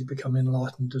ability to become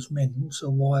enlightened as men, so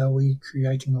why are we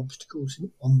creating obstacles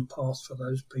on the path for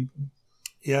those people?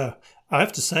 Yeah, I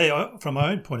have to say, from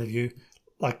my own point of view,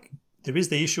 like, there is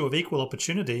the issue of equal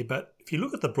opportunity, but if you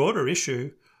look at the broader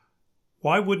issue,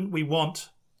 why wouldn't we want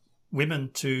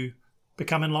women to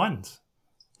become enlightened?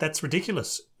 That's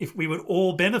ridiculous. If we would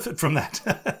all benefit from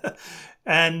that.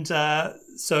 And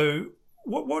so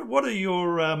what are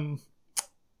your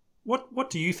what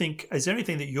do you think? Is there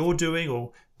anything that you're doing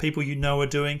or people you know are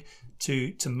doing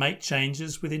to make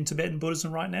changes within Tibetan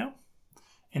Buddhism right now,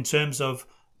 in terms of?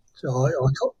 So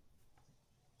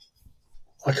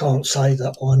I can't say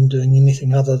that I'm doing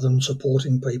anything other than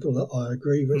supporting people that I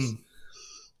agree with.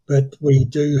 But we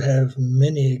do have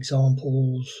many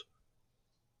examples.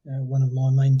 One of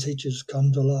my main teachers,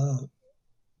 Kandala,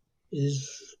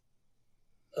 is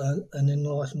an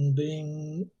enlightened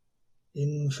being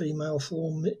in female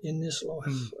form in this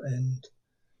life. And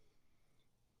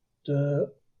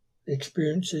the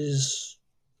experiences,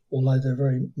 although they're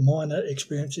very minor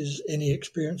experiences, any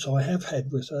experience I have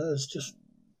had with her has just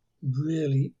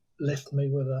really left me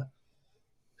with a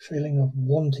feeling of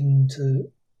wanting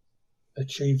to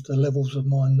achieve the levels of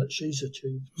mind that she's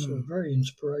achieved. So a very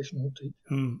inspirational teacher.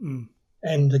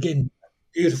 And again,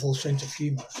 beautiful sense of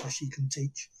humour, so she can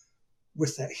teach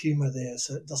with that humour there,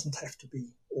 so it doesn't have to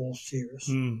be all serious.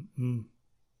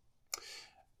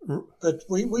 But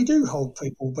we do hold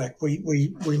people back.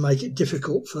 We make it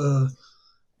difficult for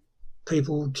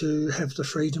people to have the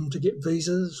freedom to get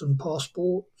visas and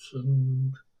passports.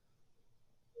 And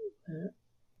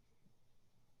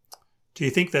do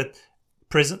you think that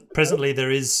presently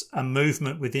there is a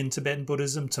movement within Tibetan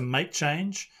Buddhism to make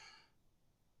change?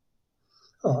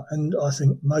 And I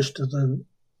think most of the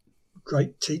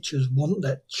great teachers want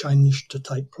that change to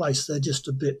take place. They're just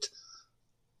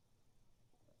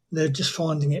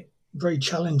finding it very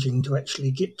challenging to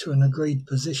actually get to an agreed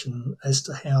position as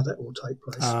to how that will take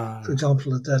place. For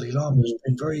example, the Dalai Lama has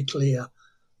been very clear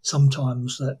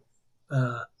sometimes that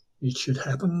it should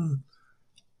happen.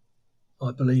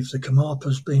 I believe the Karmapa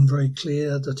has been very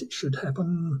clear that it should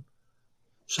happen.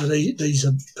 So these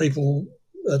are people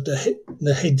at the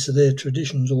heads of their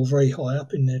traditions, or very high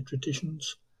up in their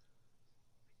traditions.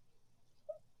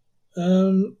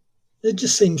 There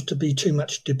just seems to be too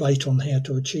much debate on how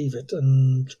to achieve it,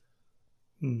 and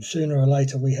sooner or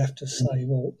later we have to say,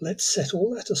 well, let's set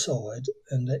all that aside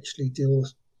and actually deal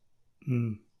with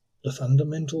the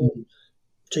fundamental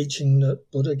teaching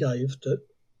that Buddha gave, that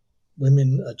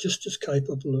women are just as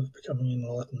capable of becoming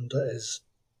enlightened as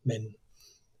men.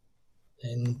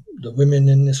 And the women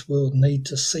in this world need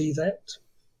to see that,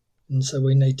 and so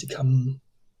we need to come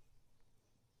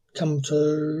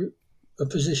to a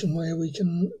position where we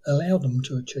can allow them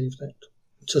to achieve that,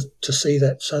 to see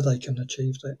that, so they can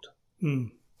achieve that.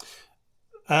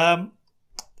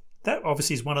 That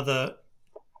obviously is one of the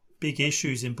big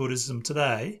issues in Buddhism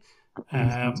today.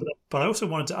 But I also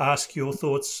wanted to ask your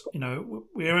thoughts.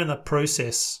 We're in the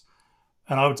process,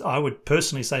 and I would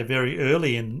personally say very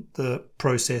early in the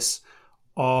process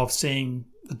of seeing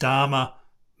the Dharma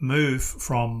move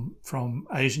from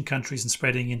Asian countries and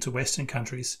spreading into Western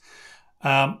countries.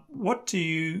 What do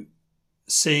you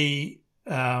see?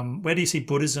 Where do you see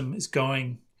Buddhism is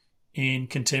going in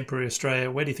contemporary Australia?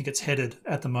 Where do you think it's headed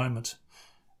at the moment?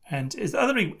 And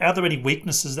are there any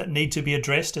weaknesses that need to be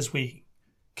addressed as we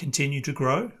continue to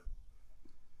grow?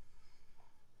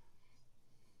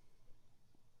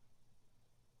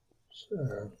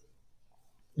 So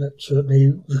that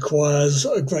certainly requires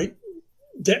a great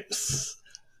depth.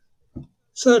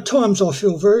 So at times I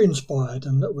feel very inspired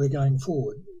and that we're going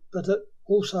forward, but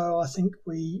also I think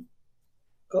we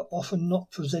are often not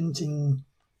presenting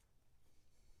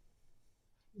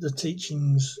the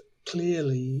teachings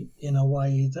clearly in a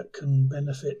way that can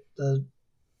benefit the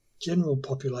general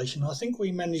population. I think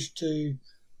we managed to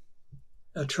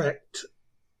attract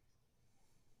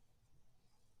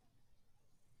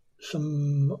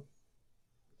some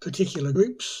particular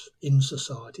groups in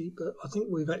society, but I think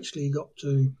we've actually got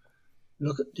to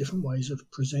look at different ways of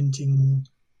presenting,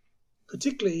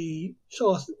 particularly,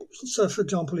 so for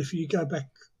example, if you go back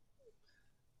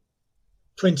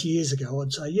 20 years ago,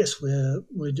 I'd say, yes,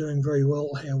 we're doing very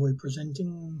well how we're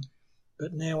presenting,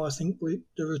 but now I think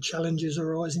there are challenges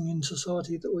arising in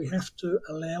society that we have to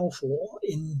allow for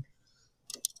in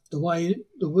the way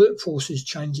the workforce is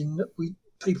changing, that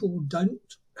people don't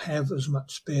have as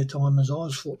much spare time as I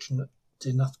was fortunate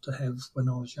enough to have when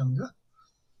I was younger.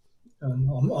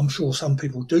 I'm sure some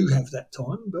people do have that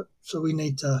time, but so we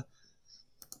need to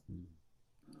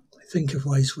think of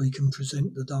ways we can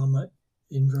present the Dharma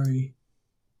in very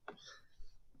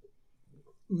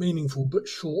meaningful but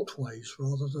short ways,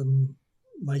 rather than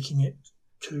making it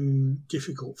too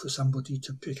difficult for somebody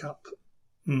to pick up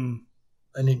an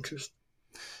interest.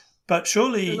 But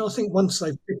surely... And I think once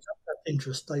they've picked up that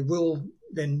interest, they will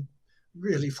then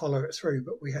really follow it through,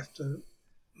 but we have to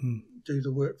do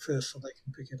the work first so they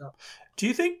can pick it up. Do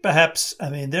you think perhaps, I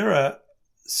mean, there are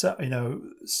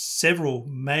several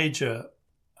major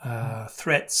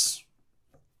threats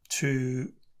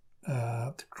to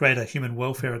greater human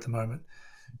welfare at the moment,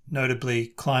 notably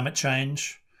climate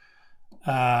change,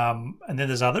 and then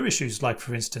there's other issues like,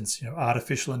 for instance,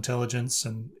 artificial intelligence,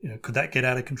 and could that get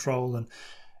out of control, and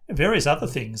various other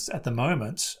things at the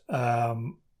moment.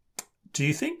 Do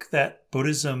you think that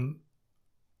Buddhism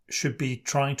should be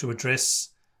trying to address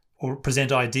or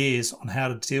present ideas on how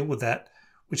to deal with that,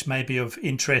 which may be of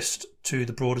interest to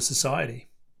the broader society?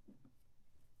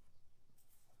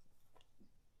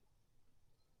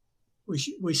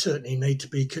 We certainly need to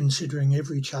be considering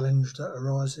every challenge that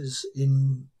arises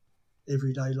in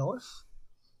everyday life.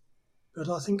 But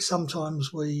I think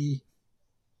sometimes we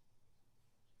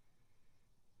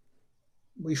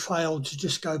fail to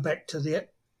just go back to the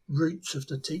roots of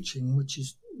the teaching, which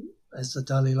is, as the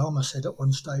Dalai Lama said at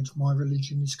one stage, my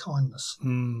religion is kindness.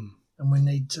 And we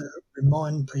need to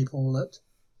remind people that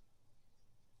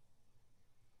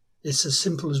it's as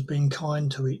simple as being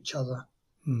kind to each other.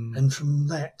 And from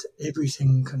that,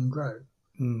 everything can grow.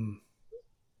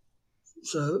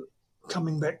 So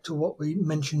coming back to what we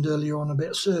mentioned earlier on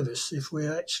about service, if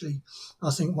we're actually,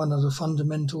 I think one of the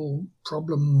fundamental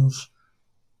problems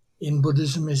in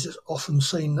Buddhism is it's often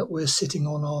seen that we're sitting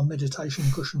on our meditation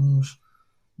cushions,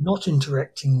 not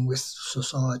interacting with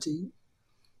society.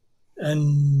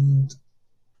 And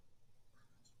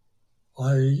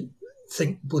I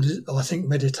think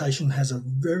meditation has a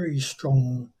very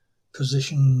strong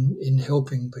position in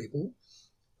helping people,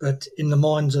 but in the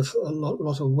minds of a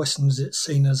lot of Westerns, it's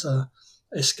seen as a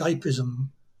escapism,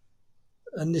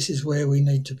 and this is where we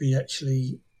need to be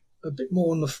actually a bit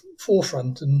more on the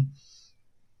forefront, and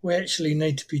we actually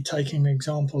need to be taking an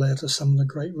example out of some of the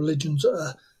great religions that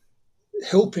are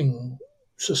helping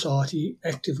society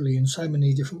actively in so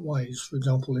many different ways. For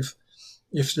example, if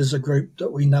there's a group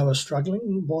that we know are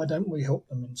struggling, why don't we help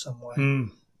them in some way?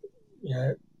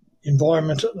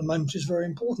 Environment at the moment is very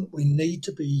important. We need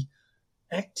to be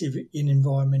active in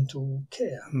environmental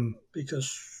care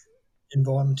because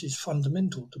environment is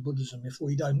fundamental to Buddhism. If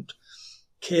we don't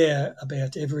care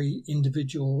about every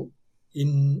individual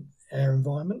in our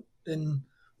environment, then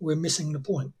we're missing the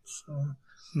point. So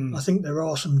I think there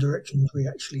are some directions we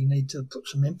actually need to put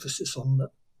some emphasis on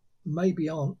that maybe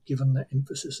aren't given that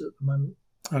emphasis at the moment.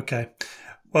 Okay.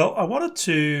 Well, I wanted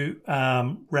to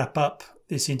wrap up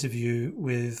this interview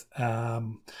with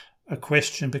a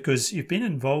question, because you've been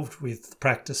involved with the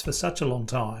practice for such a long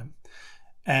time,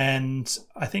 and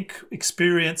I think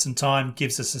experience and time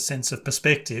gives us a sense of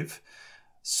perspective.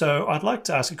 So I'd like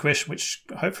to ask a question which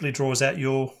hopefully draws out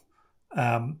your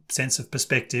sense of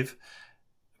perspective.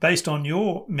 Based on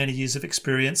your many years of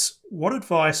experience, what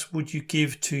advice would you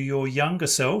give to your younger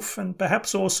self, and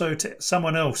perhaps also to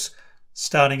someone else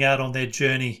starting out on their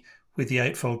journey with the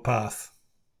Eightfold Path?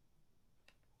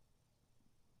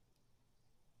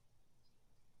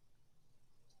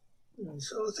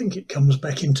 So I think it comes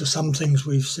back into some things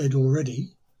we've said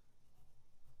already,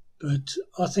 but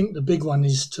I think the big one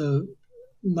is to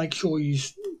make sure you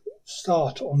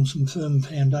start on some firm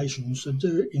foundations. So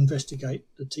do investigate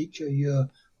the teacher you're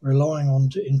relying on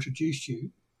to introduce you,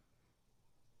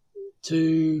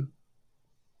 to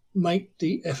make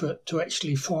the effort to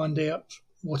actually find out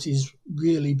what is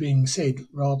really being said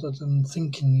rather than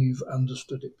thinking you've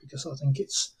understood it, because I think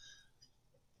it's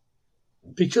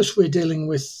because we're dealing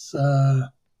with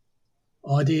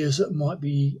ideas that might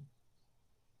be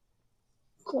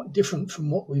quite different from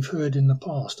what we've heard in the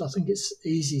past. I think it's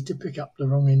easy to pick up the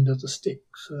wrong end of the stick.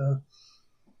 So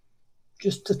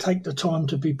just to take the time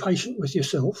to be patient with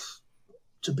yourself,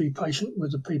 to be patient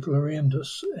with the people around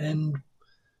us, and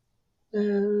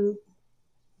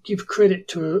give credit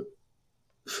to a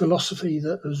philosophy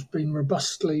that has been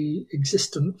robustly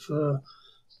existent for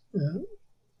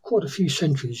quite a few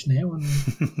centuries now, and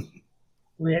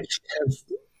we actually have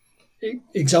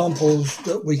examples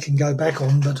that we can go back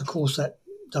on, but of course that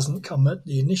doesn't come at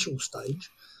the initial stage.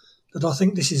 But I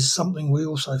think this is something we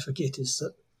also forget, is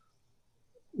that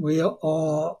we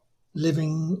are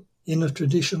living in a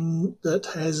tradition that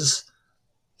has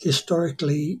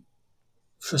historically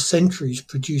for centuries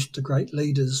produced the great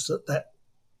leaders that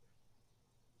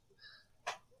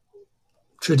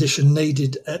tradition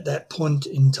needed at that point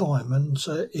in time. And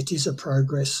so it is a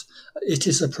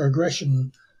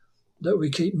progression that we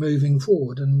keep moving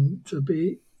forward, and to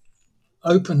be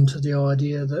open to the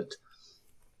idea that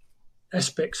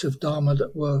aspects of Dharma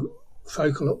that were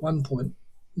focal at one point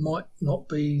might not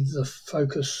be the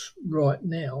focus right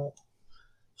now.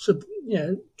 So,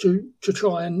 to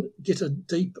try and get a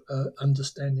deep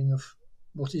understanding of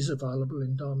what is available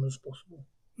in Dharma as possible.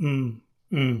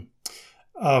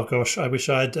 Oh, gosh, I wish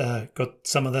I'd got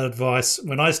some of that advice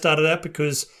when I started out,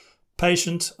 because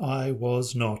patient I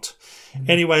was not.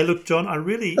 Anyway, look, John, I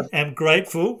really am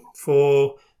grateful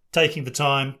for taking the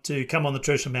time to come on the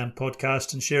Treasure Mountain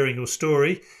podcast and sharing your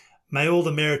story. May all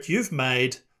the merit you've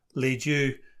made lead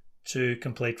you to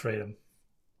complete freedom.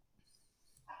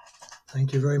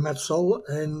 Thank you very much, Sol,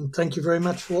 and thank you very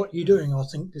much for what you're doing. I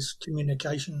think this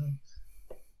communication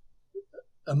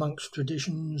amongst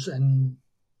traditions and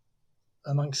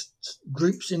amongst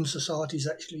groups in society is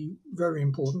actually very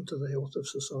important to the health of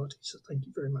society. So thank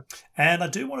you very much. And I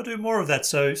do want to do more of that,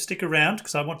 so stick around,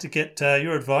 because I want to get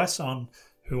your advice on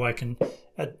who I can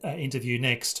interview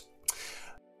next.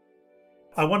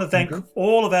 I want to thank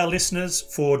all of our listeners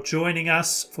for joining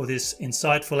us for this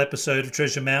insightful episode of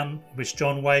Treasure Mountain, which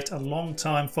John Waite, a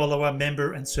long-time follower,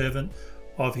 member and servant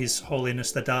of His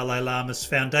Holiness the Dalai Lama's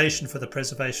Foundation for the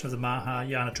Preservation of the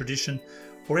Mahayana Tradition,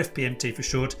 or FPMT for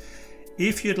short.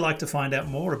 If you'd like to find out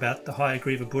more about the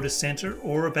Hayagriva Buddhist Centre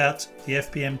or about the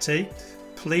FPMT,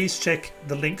 please check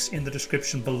the links in the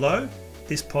description below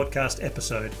this podcast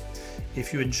episode.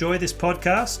 If you enjoy this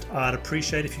podcast, I'd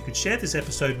appreciate if you could share this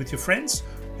episode with your friends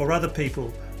or other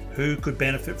people who could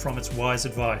benefit from its wise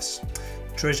advice.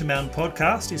 Treasure Mountain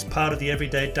Podcast is part of the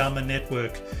Everyday Dharma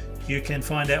Network. You can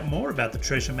find out more about the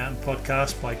Treasure Mountain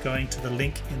Podcast by going to the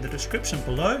link in the description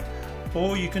below,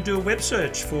 or you can do a web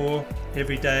search for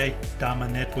Everyday Dharma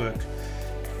Network.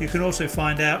 You can also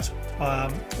find out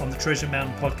on the Treasure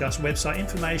Mountain Podcast website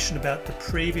information about the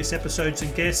previous episodes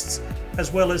and guests,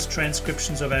 as well as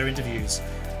transcriptions of our interviews.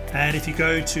 And if you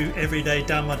go to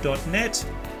everydaydharma.net,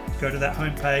 go to that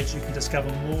homepage, you can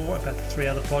discover more about the 3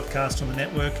 other podcasts on the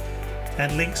network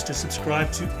and links to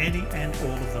subscribe to any and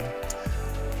all of them.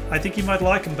 I think you might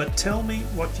like them, but tell me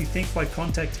what you think by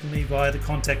contacting me via the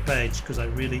contact page, because I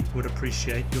really would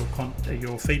appreciate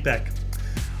your feedback.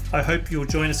 I hope you'll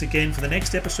join us again for the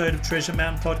next episode of Treasure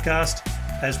Mountain Podcast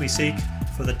as we seek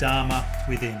for the Dharma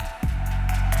within.